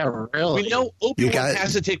 Well, yeah, really. We know Obi-Wan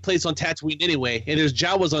has to take place on Tatooine anyway, and there's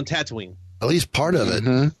Jawas on Tatooine. At least part of it.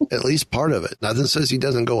 Mm-hmm. At least part of it. Nothing says he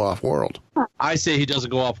doesn't go off-world. I say he doesn't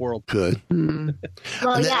go off-world. Good. Well,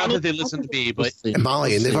 not that they listen to me, but... And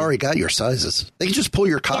Molly, and they've already got your sizes. They can just pull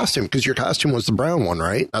your costume, because your costume was the brown one,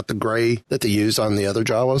 right? Not the gray that they used on the other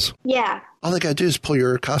Jawas? Yeah. All they got to do is pull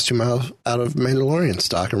your costume out of Mandalorian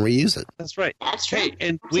stock and reuse it. That's right. That's true. Hey,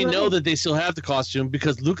 and we know that they still have the costume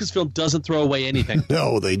because Lucasfilm doesn't throw away anything.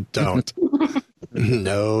 No, they don't.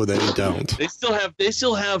 No, they don't. They still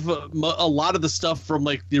have a lot of the stuff from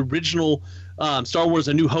like the original Star Wars: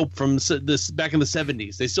 A New Hope from this back in the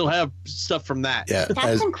 70s. They still have stuff from that. Yeah,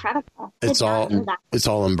 that's incredible. It's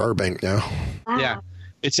all in Burbank now. Wow. Yeah,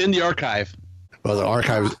 it's in the archive. Well,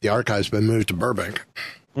 the archive's been moved to Burbank.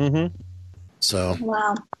 Mm-hmm. So.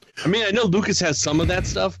 Wow. I mean, I know Lucas has some of that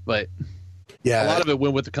stuff, but yeah, a lot of it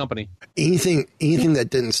went with the company. Anything that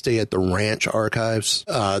didn't stay at the ranch archives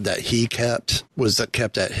that he kept was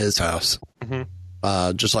kept at his house. Mm-hmm.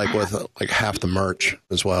 Just like with like half the merch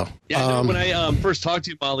as well. Yeah, when I first talked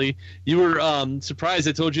to you, Molly, you were surprised.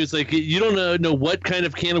 I told you it's like you don't know what kind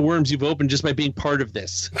of can of worms you've opened just by being part of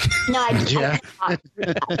this. No, I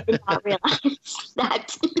did not realize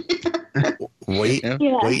that. Wait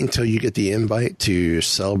until you get the invite to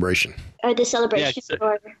Celebration. Or the Celebration.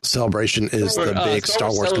 Yeah, Celebration is the big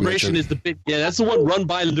Star Wars Celebration convention. Is the big, that's the one run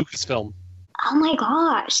by Lucasfilm. Oh my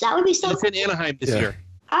gosh, that would be so. It's in Anaheim this year.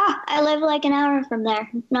 I live like an hour from there.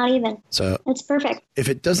 Not even. So it's perfect. If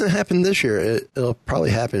it doesn't happen this year, it'll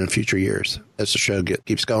probably happen in future years as the show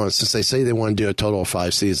keeps going. Since they say they want to do a total of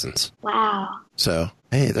 5 seasons. Wow. So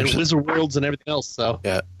Hey, and Wizard Worlds and everything else. So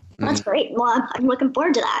yeah. That's great. Well, I'm looking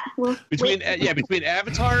forward to that. Well, between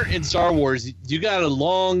Avatar and Star Wars, you got a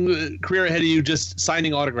long career ahead of you just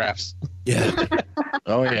signing autographs. Yeah.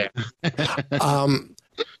 Oh yeah.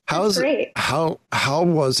 How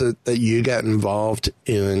was it that you got involved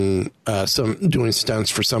in doing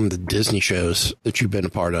stunts for some of the Disney shows that you've been a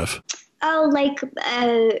part of? Oh, like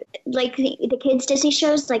the kids' Disney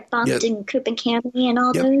shows, like Bond and Coop and Cammy and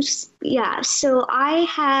all those. Yeah. So I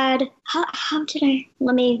had how did I?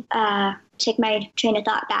 Let me take my train of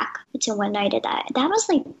thought back to when I did that. That was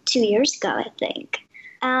like 2 years ago, I think.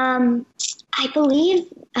 I believe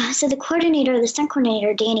so. The stunt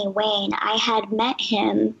coordinator, Danny Wayne, I had met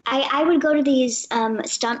him. I would go to these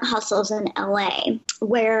stunt hustles in LA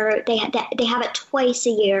where they have it twice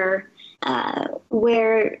a year.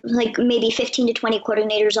 Where like maybe 15 to 20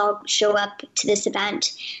 coordinators all show up to this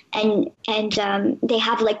event, and they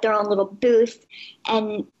have like their own little booth,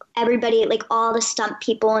 and everybody, like all the stunt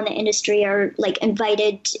people in the industry are like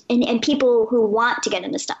invited, and people who want to get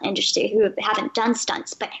in the stunt industry who haven't done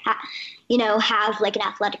stunts but have like an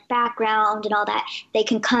athletic background and all that, they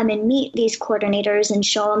can come and meet these coordinators and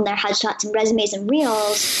show them their headshots and resumes and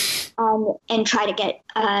reels, and try to get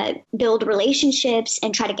build relationships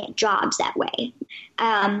and try to get jobs that way.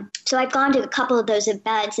 So I've gone to a couple of those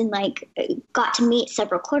events and like got to meet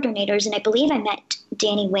several coordinators, and I believe I met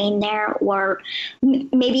Danny Wayne there, or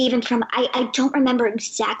maybe even from, I don't remember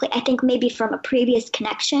exactly, I think maybe from a previous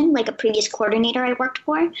connection, like a previous coordinator I worked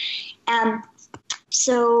for.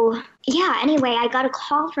 So yeah, anyway, I got a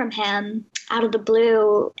call from him out of the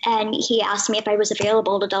blue, and he asked me if I was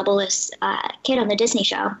available to double this kid on the Disney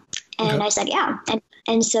show. And I said, yeah.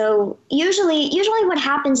 And so usually what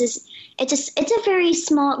happens is it's a very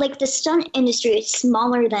small, like the stunt industry is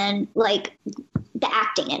smaller than like the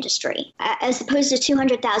acting industry. As opposed to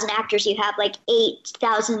 200,000 actors, you have like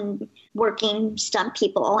 8,000 working stunt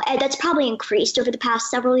people. That's probably increased over the past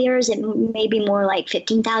several years. It may be more like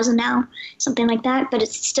 15,000 now, something like that. But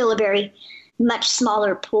it's still a very much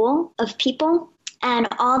smaller pool of people. And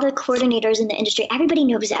all the coordinators in the industry, everybody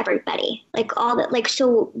knows everybody.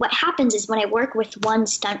 So what happens is when I work with one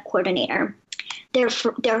stunt coordinator, they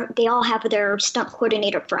all have their stunt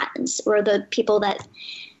coordinator friends, or the people that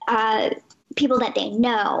they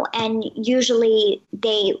know, and usually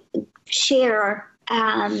they share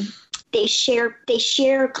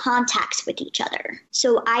contacts with each other.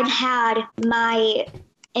 So I've had my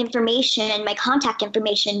contact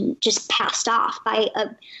information just passed off by a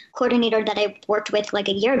coordinator that I worked with like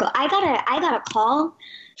a year ago. I got a call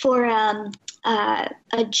for a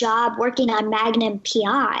job working on Magnum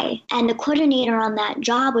PI, and the coordinator on that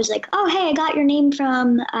job was like, "Oh, hey, I got your name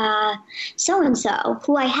from so and so,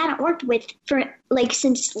 who I hadn't worked with for like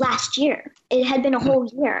since last year. It had been a whole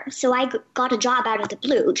year, so I got a job out of the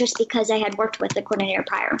blue just because I had worked with the coordinator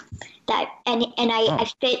prior.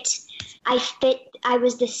 I fit. I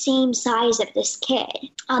was the same size of this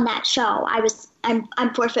kid on that show. I'm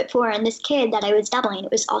 4'4", and this kid that I was doubling,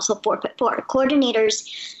 it was also 4'4". Coordinators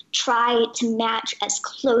try to match as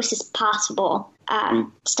close as possible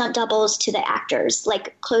stunt doubles to the actors,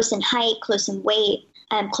 like close in height, close in weight,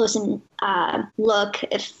 close in look.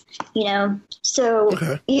 If so,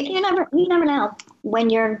 you never know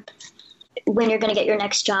when you're going to get your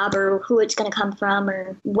next job, or who it's going to come from,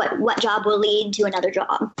 or what job will lead to another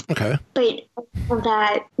job. Okay. But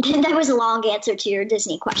that was a long answer to your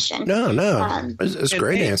Disney question. No. It's a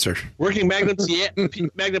great answer. Working Magnum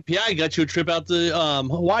PI got you a trip out to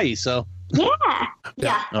Hawaii, so.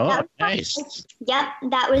 Yeah. Oh, nice. Yep,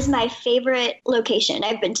 that was my favorite location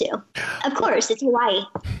I've been to. Of course, it's Hawaii.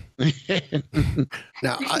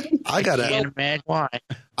 Now, I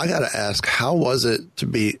gotta ask, how was it to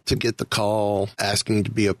get the call asking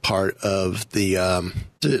to be a part of the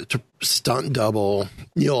to stunt double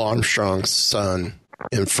Neil Armstrong's son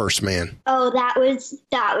in First Man? Oh, that was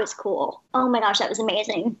cool. Oh my gosh, that was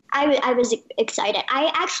amazing. I was excited.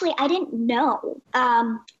 I didn't know.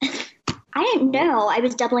 I didn't know I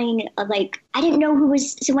was doubling, I didn't know who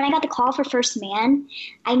was, so when I got the call for First Man,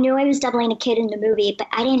 I knew I was doubling a kid in the movie, but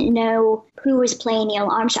I didn't know who was playing Neil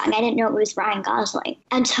Armstrong. I didn't know it was Ryan Gosling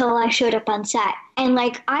until I showed up on set. And,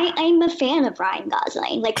 I'm a fan of Ryan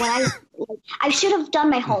Gosling. When I should have done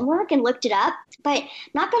my homework and looked it up, but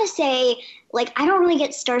not going to say, I don't really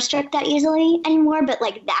get starstruck that easily anymore, but,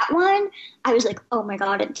 that one, I was like, oh, my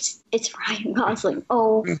God, it's Ryan Gosling.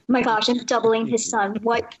 Oh, my gosh, I'm doubling his son.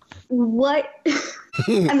 What?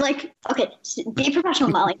 I'm like, okay, be professional,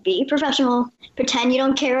 Molly. Be professional. Pretend you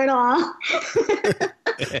don't care at all.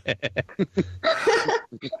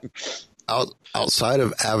 outside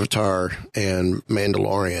of Avatar and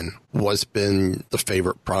Mandalorian, what's been the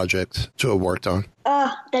favorite project to have worked on?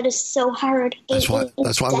 Oh, that is so hard. That's why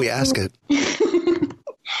we ask it.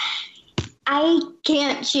 I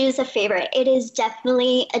can't choose a favorite. It is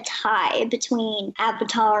definitely a tie between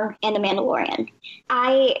Avatar and The Mandalorian.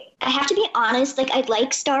 I have to be honest, like, I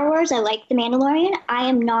like Star Wars, I like The Mandalorian. I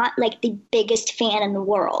am not, like, the biggest fan in the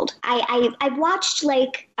world. I've watched,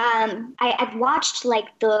 like, I've watched, like,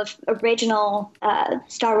 the original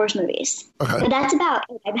Star Wars movies. Okay. But that's about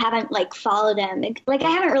it. I haven't, like, followed them. Like, I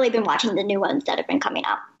haven't really been watching the new ones that have been coming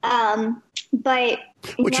out. But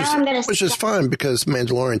which now is fine because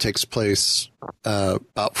Mandalorian takes place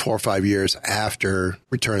about 4 or 5 years after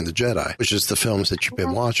Return of the Jedi, which is the films that you've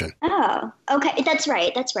been watching. Oh, okay. That's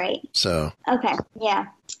right. So. Okay. Yeah.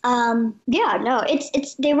 Yeah, no,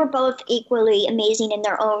 it's they were both equally amazing in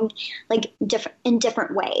their own, like,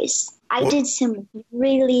 different ways. I did some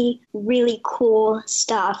really, really cool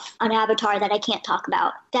stuff on Avatar that I can't talk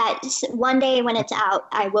about. That one day when it's out,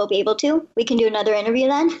 I will be able to. We can do another interview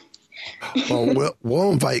then. Well,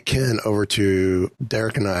 we'll invite Ken over to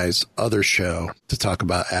Derek and I's other show to talk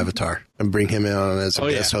about Avatar and bring him in on as a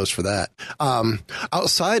guest host for that.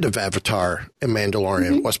 Outside of Avatar and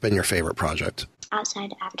Mandalorian, what's been your favorite project?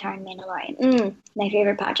 Outside of Avatar and Mandalorian, my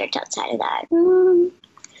favorite project outside of that. Oh,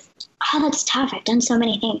 that's tough. I've done so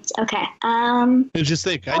many things. Okay. Just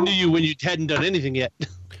think, I knew you when you hadn't done anything yet.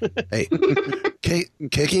 Hey,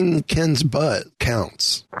 kicking Ken's butt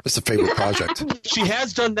counts. It's a favorite project. She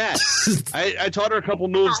has done that. I taught her a couple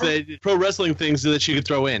moves, that pro wrestling things that she could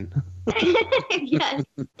throw in. Yes.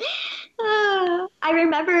 I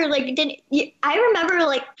remember, like,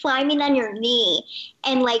 climbing on your knee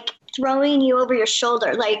and, like, throwing you over your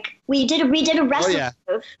shoulder. Like, we did a wrestling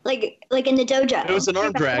move, like in the dojo. It was an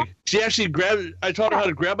arm drag. She actually I taught her how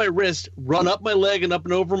to grab my wrist, run up my leg and up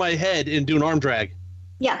and over my head, and do an arm drag.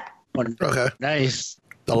 Yeah. Okay. Nice.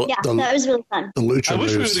 That was really fun. The lucha I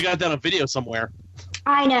wish we would moves. have got that on video somewhere.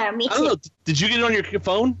 I know, me too. I don't know. Did you get it on your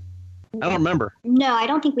phone? I don't remember. No, I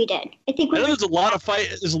don't think we did. I know there's a lot of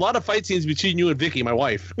fight scenes between you and Vicky, my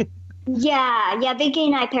wife. Yeah, Vicky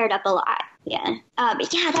and I paired up a lot. Yeah.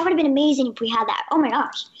 But yeah, that would have been amazing if we had that. Oh my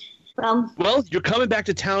gosh. Well, you're coming back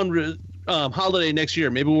to town holiday next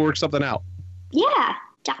year. Maybe we'll work something out. Yeah,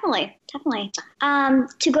 definitely.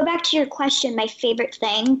 To go back to your question, my favorite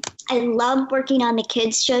thing, I love working on the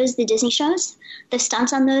kids shows, the Disney shows. The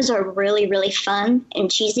stunts on those are really, really fun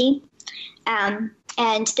and cheesy.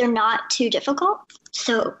 And they're not too difficult.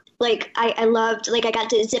 So, like, I loved, like, I got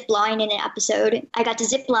to zip line in an episode. I got to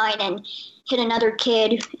zip line and hit another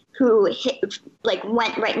kid who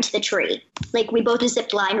went right into the tree. Like, we both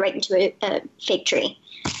zipped line right into a fake tree.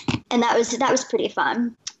 And that was pretty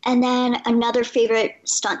fun. And then another favorite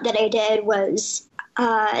stunt that I did was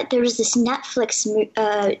there was this Netflix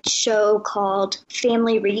show called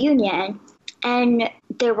Family Reunion, and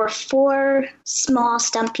there were 4 small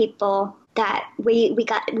stunt people that we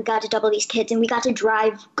got to double these kids, and we got to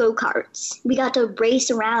drive go-karts. We got to race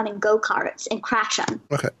around in go-karts and crash them.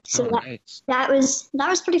 Okay. So that was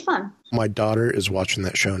pretty fun. My daughter is watching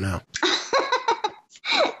that show now.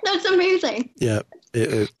 That's amazing. Yeah.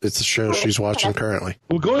 It's a show she's watching currently.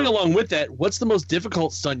 Well, going along with that, what's the most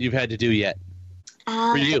difficult stunt you've had to do yet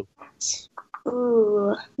for you?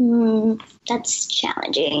 That's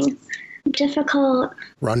challenging. Difficult.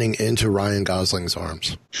 Running into Ryan Gosling's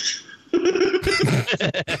arms.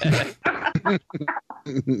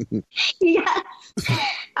 Yes.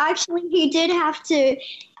 Actually, he did have to,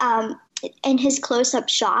 in his close-up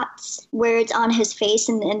shots where it's on his face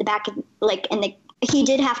and in the back of, like, he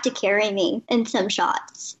did have to carry me in some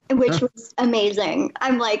shots, which was amazing.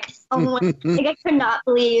 I'm like, oh my, like, I could not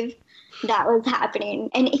believe that was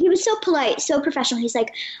happening. And he was so polite, so professional. He's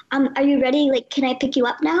like, are you ready? Like, can I pick you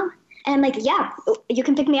up now? And I'm like, yeah, you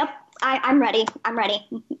can pick me up. I'm ready. I'm ready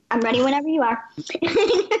whenever you are.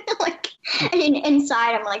 Like, and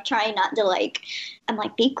inside, I'm like trying not to I'm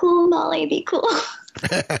like, be cool, Molly, be cool.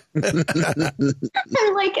 I'm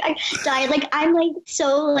like, I died. Like, I'm like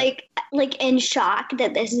so like in shock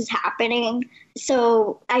that this is happening.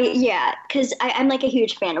 So because I'm like a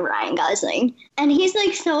huge fan of Ryan Gosling, and he's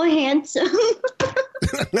like so handsome. I'm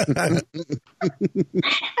like,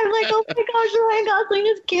 oh my gosh, Ryan Gosling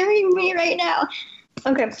is carrying me right now.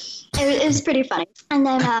 Okay, it was pretty funny. And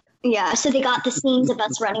then, so they got the scenes of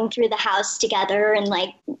us running through the house together and,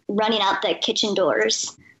 like, running out the kitchen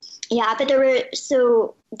doors. Yeah, but the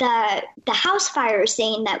house fire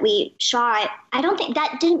scene that we shot, I don't think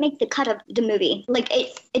that didn't make the cut of the movie. Like,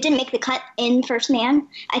 it didn't make the cut in First Man.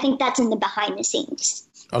 I think that's in the behind the scenes.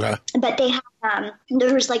 Okay. But they had,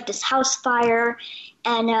 there was like this house fire,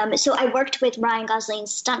 And so I worked with Ryan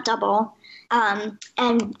Gosling's stunt double.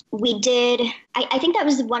 And we did, I think that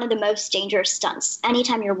was one of the most dangerous stunts.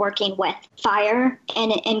 Anytime you're working with fire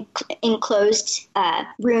and in enclosed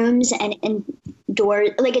rooms and doors,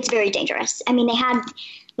 like, it's very dangerous. I mean, they had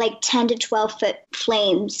like 10 to 12 foot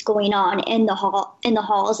flames going on in the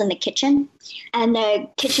halls in the kitchen, and the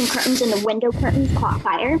kitchen curtains and the window curtains caught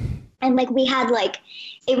fire. And like, we had like,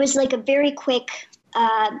 it was like a very quick,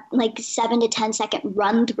 like 7 to 10 second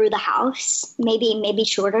run through the house, maybe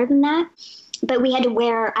shorter than that. But we had to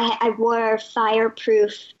wear, I wore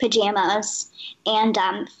fireproof pajamas and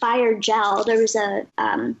fire gel. There was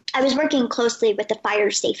I was working closely with the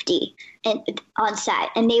fire safety on set,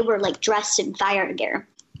 and they were like dressed in fire gear.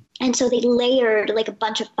 And so they layered like a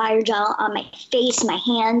bunch of fire gel on my face, my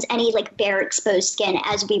hands, any like bare exposed skin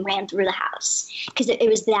as we ran through the house, because it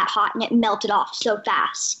was that hot and it melted off so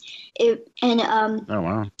fast. Oh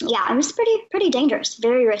wow! Yeah, it was pretty dangerous,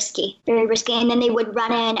 very risky. And then they would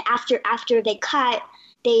run in after they cut.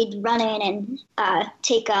 They'd run in and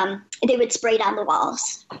they would spray down the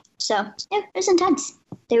walls. So yeah, it was intense.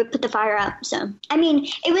 They would put the fire out. So I mean,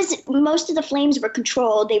 it was, most of the flames were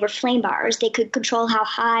controlled. They were flame bars. They could control how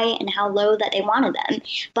high and how low that they wanted them.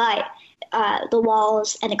 But the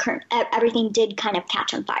walls and the current, everything did kind of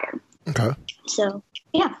catch on fire. Okay. So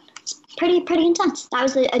yeah. Pretty intense. That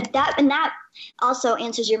was that also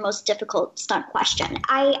answers your most difficult stunt question.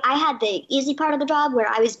 I had the easy part of the job where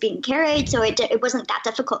I was being carried, so it wasn't that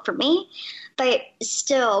difficult for me. But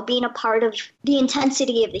still, being a part of the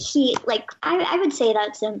intensity of the heat, like I would say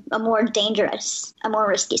that's a more dangerous, a more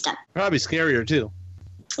risky stunt. Probably scarier too.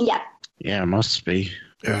 Yeah. Yeah, must be.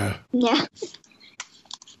 Yeah. It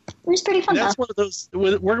was pretty fun. That's one of those.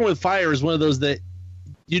 Working with fire is one of those that.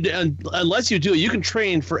 Unless you do it, you can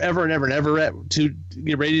train forever and ever and ever to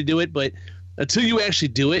get ready to do it. But until you actually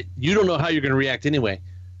do it, you don't know how you're going to react anyway.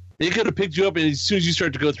 They could have picked you up, and as soon as you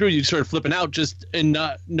start to go through, you start flipping out, and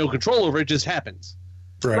no control over it. Just happens.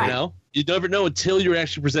 Right. You know, you never know until you're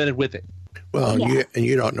actually presented with it. Well,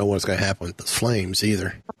 you don't know what's going to happen with the flames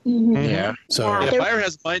either. Mm-hmm. Yeah. So fire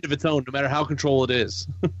has a mind of its own, no matter how controlled it is.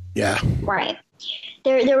 Yeah. Right.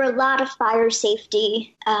 There were a lot of fire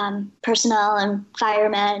safety personnel and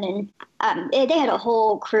firemen, and they had a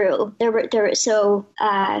whole crew. There were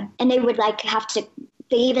and they would like have to.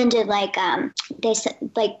 They even did like they set,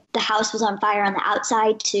 like, the house was on fire on the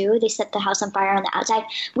outside too. They set the house on fire on the outside.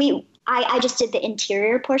 I just did the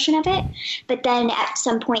interior portion of it, but then at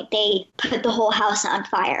some point they put the whole house on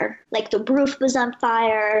fire. Like the roof was on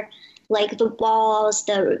fire, like the walls,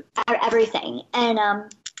 everything,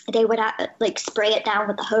 and they would like spray it down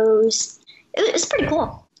with the hose. It was pretty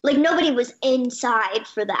cool. Like nobody was inside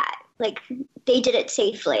for that. Like they did it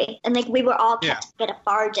safely, and like we were all kept at a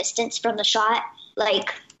far distance from the shot.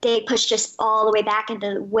 Like they pushed us all the way back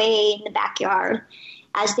way in the backyard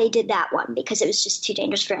as they did that one, because it was just too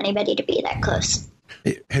dangerous for anybody to be that close.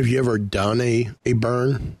 Have you ever done a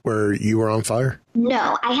burn where you were on fire?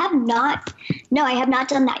 No, I have not. No, I have not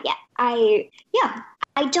done that yet. I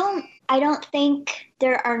don't think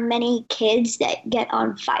there are many kids that get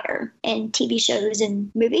on fire in TV shows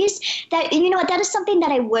and movies. That, you know what, that is something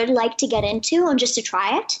that I would like to get into, and just to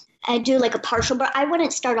try it. I do like a partial burn. I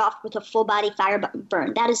wouldn't start off with a full body fire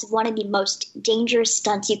burn. That is one of the most dangerous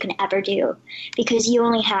stunts you can ever do, because you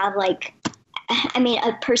only have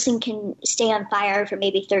a person can stay on fire for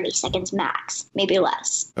maybe 30 seconds max, maybe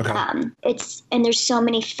less. Okay. And there's so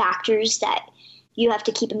many factors that you have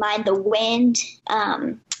to keep in mind: the wind,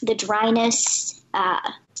 the dryness,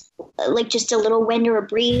 like just a little wind or a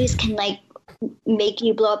breeze can like make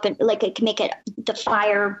you blow up, and like it can make the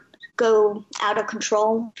fire go out of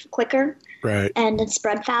control quicker, right? And then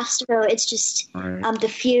spread faster. So it's just the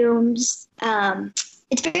fumes.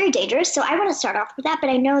 It's very dangerous. So I wouldn't start off with that, but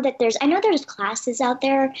I know there's classes out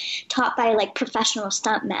there taught by like professional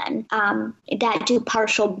stuntmen that do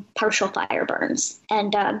partial fire burns,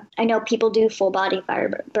 and I know people do full body fire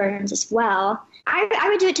burns as well. I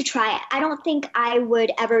would do it to try it. I don't think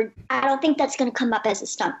that's going to come up as a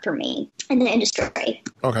stunt for me in the industry.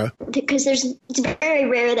 Okay. Because it's very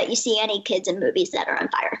rare that you see any kids in movies that are on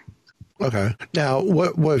fire. Okay. Now,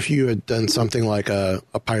 what if you had done something like a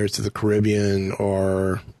Pirates of the Caribbean,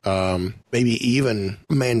 or maybe even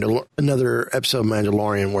another episode of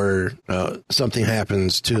Mandalorian where something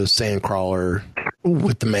happens to a sandcrawler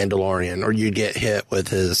with the Mandalorian, or you get hit with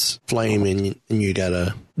his flame and you got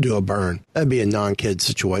to do a burn? That'd be a non-kid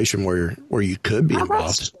situation where you could be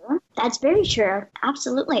involved. That's very true.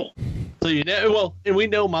 Absolutely. So and we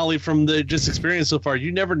know, Molly, from the just experience so far,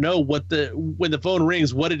 you never know when the phone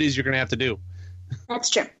rings, what it is you're going to have to do. That's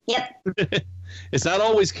true. Yep. It's not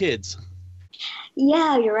always kids.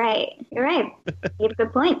 Yeah, you're right. You have a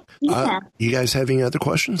good point. Yeah. You guys have any other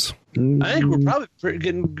questions? I think we're probably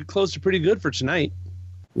getting close to pretty good for tonight.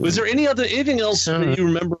 Was there anything else that you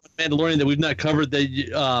remember on Mandalorian that we've not covered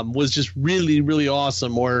that was just really, really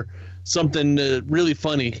awesome or something really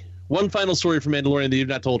funny? One final story from Mandalorian that you've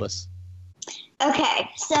not told us. Okay,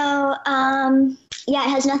 so it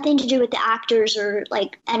has nothing to do with the actors or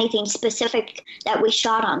like anything specific that we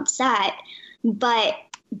shot on set, but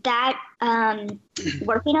that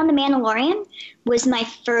working on The Mandalorian was my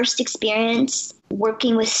first experience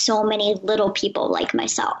working with so many little people like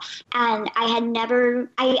myself. And I had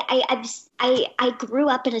never, I grew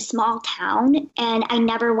up in a small town, and I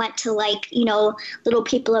never went to Little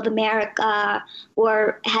People of America, I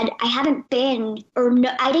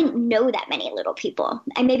didn't know that many little people.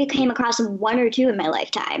 I maybe came across one or two in my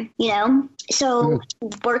lifetime, So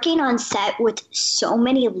working on set with so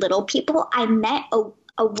many little people, I met a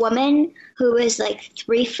woman who was like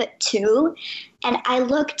 3'2", and I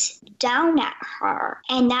looked down at her,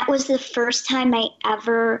 and that was the first time I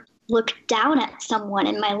ever looked down at someone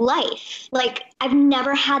in my life. Like, I've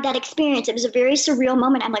never had that experience. It was a very surreal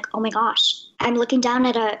moment. I'm like, oh my gosh, I'm looking down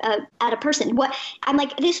at a person. What? I'm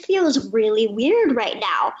like, this feels really weird right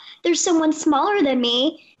now. There's someone smaller than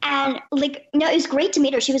me, and it was great to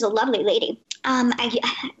meet her. She was a lovely lady. I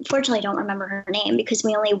fortunately don't remember her name because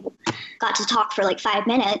we only got to talk for like 5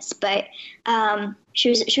 minutes, but she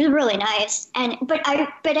was really nice. But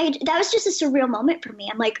that was just a surreal moment for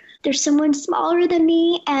me. I'm like, there's someone smaller than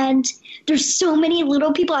me, and there's so many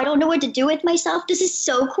little people. I don't know what to do with myself. This is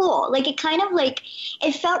so cool. Like, it kind of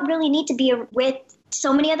it felt really neat to be with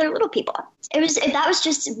so many other little people. That was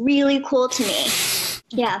just really cool to me.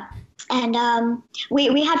 Yeah. And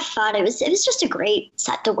we had fun. It was just a great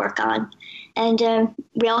set to work on. And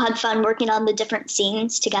we all had fun working on the different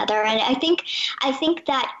scenes together. And I think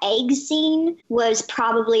that egg scene was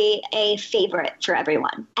probably a favorite for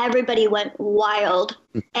everyone. Everybody went wild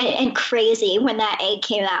and crazy when that egg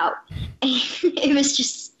came out.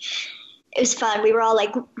 It was fun. We were all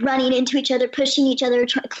like running into each other, pushing each other,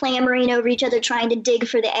 clamoring over each other, trying to dig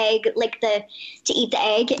for the egg, to eat the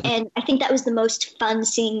egg. And I think that was the most fun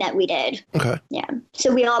scene that we did. Okay. Yeah.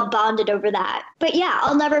 So we all bonded over that. But yeah,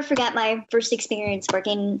 I'll never forget my first experience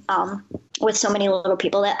working with so many little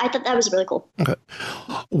people. I thought that was really cool. Okay.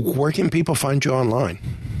 Where can people find you online?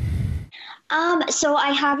 So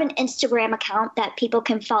I have an Instagram account that people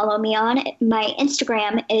can follow me on. My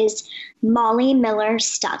Instagram is Molly Miller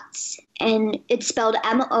Stunts, and it's spelled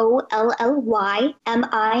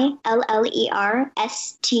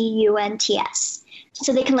MollymillerStunts.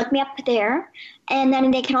 So they can look me up there, and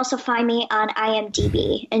then they can also find me on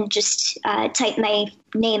IMDb and just type my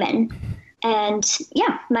name in. And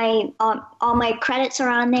yeah, all my credits are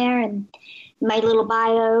on there, and my little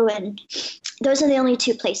bio, and those are the only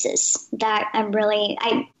two places that I'm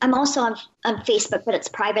also on Facebook, but it's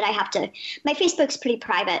private. My Facebook's pretty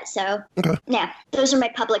private. So yeah, those are my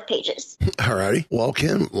public pages. All righty. Well,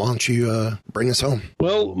 Kim, why don't you bring us home?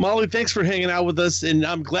 Well, Molly, thanks for hanging out with us. And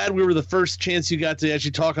I'm glad we were the first chance you got to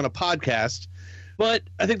actually talk on a podcast. But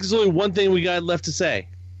I think there's only one thing we got left to say.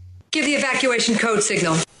 Give the evacuation code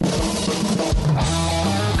signal. All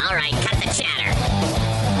right, cut the chatter.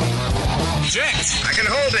 Jet, I can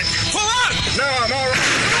hold it. Pull out! No, I'm all right.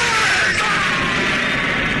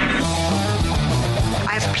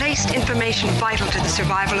 I have placed information vital to the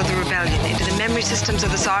survival of the rebellion into the memory systems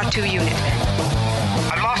of this R2 unit.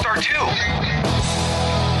 I've lost R2.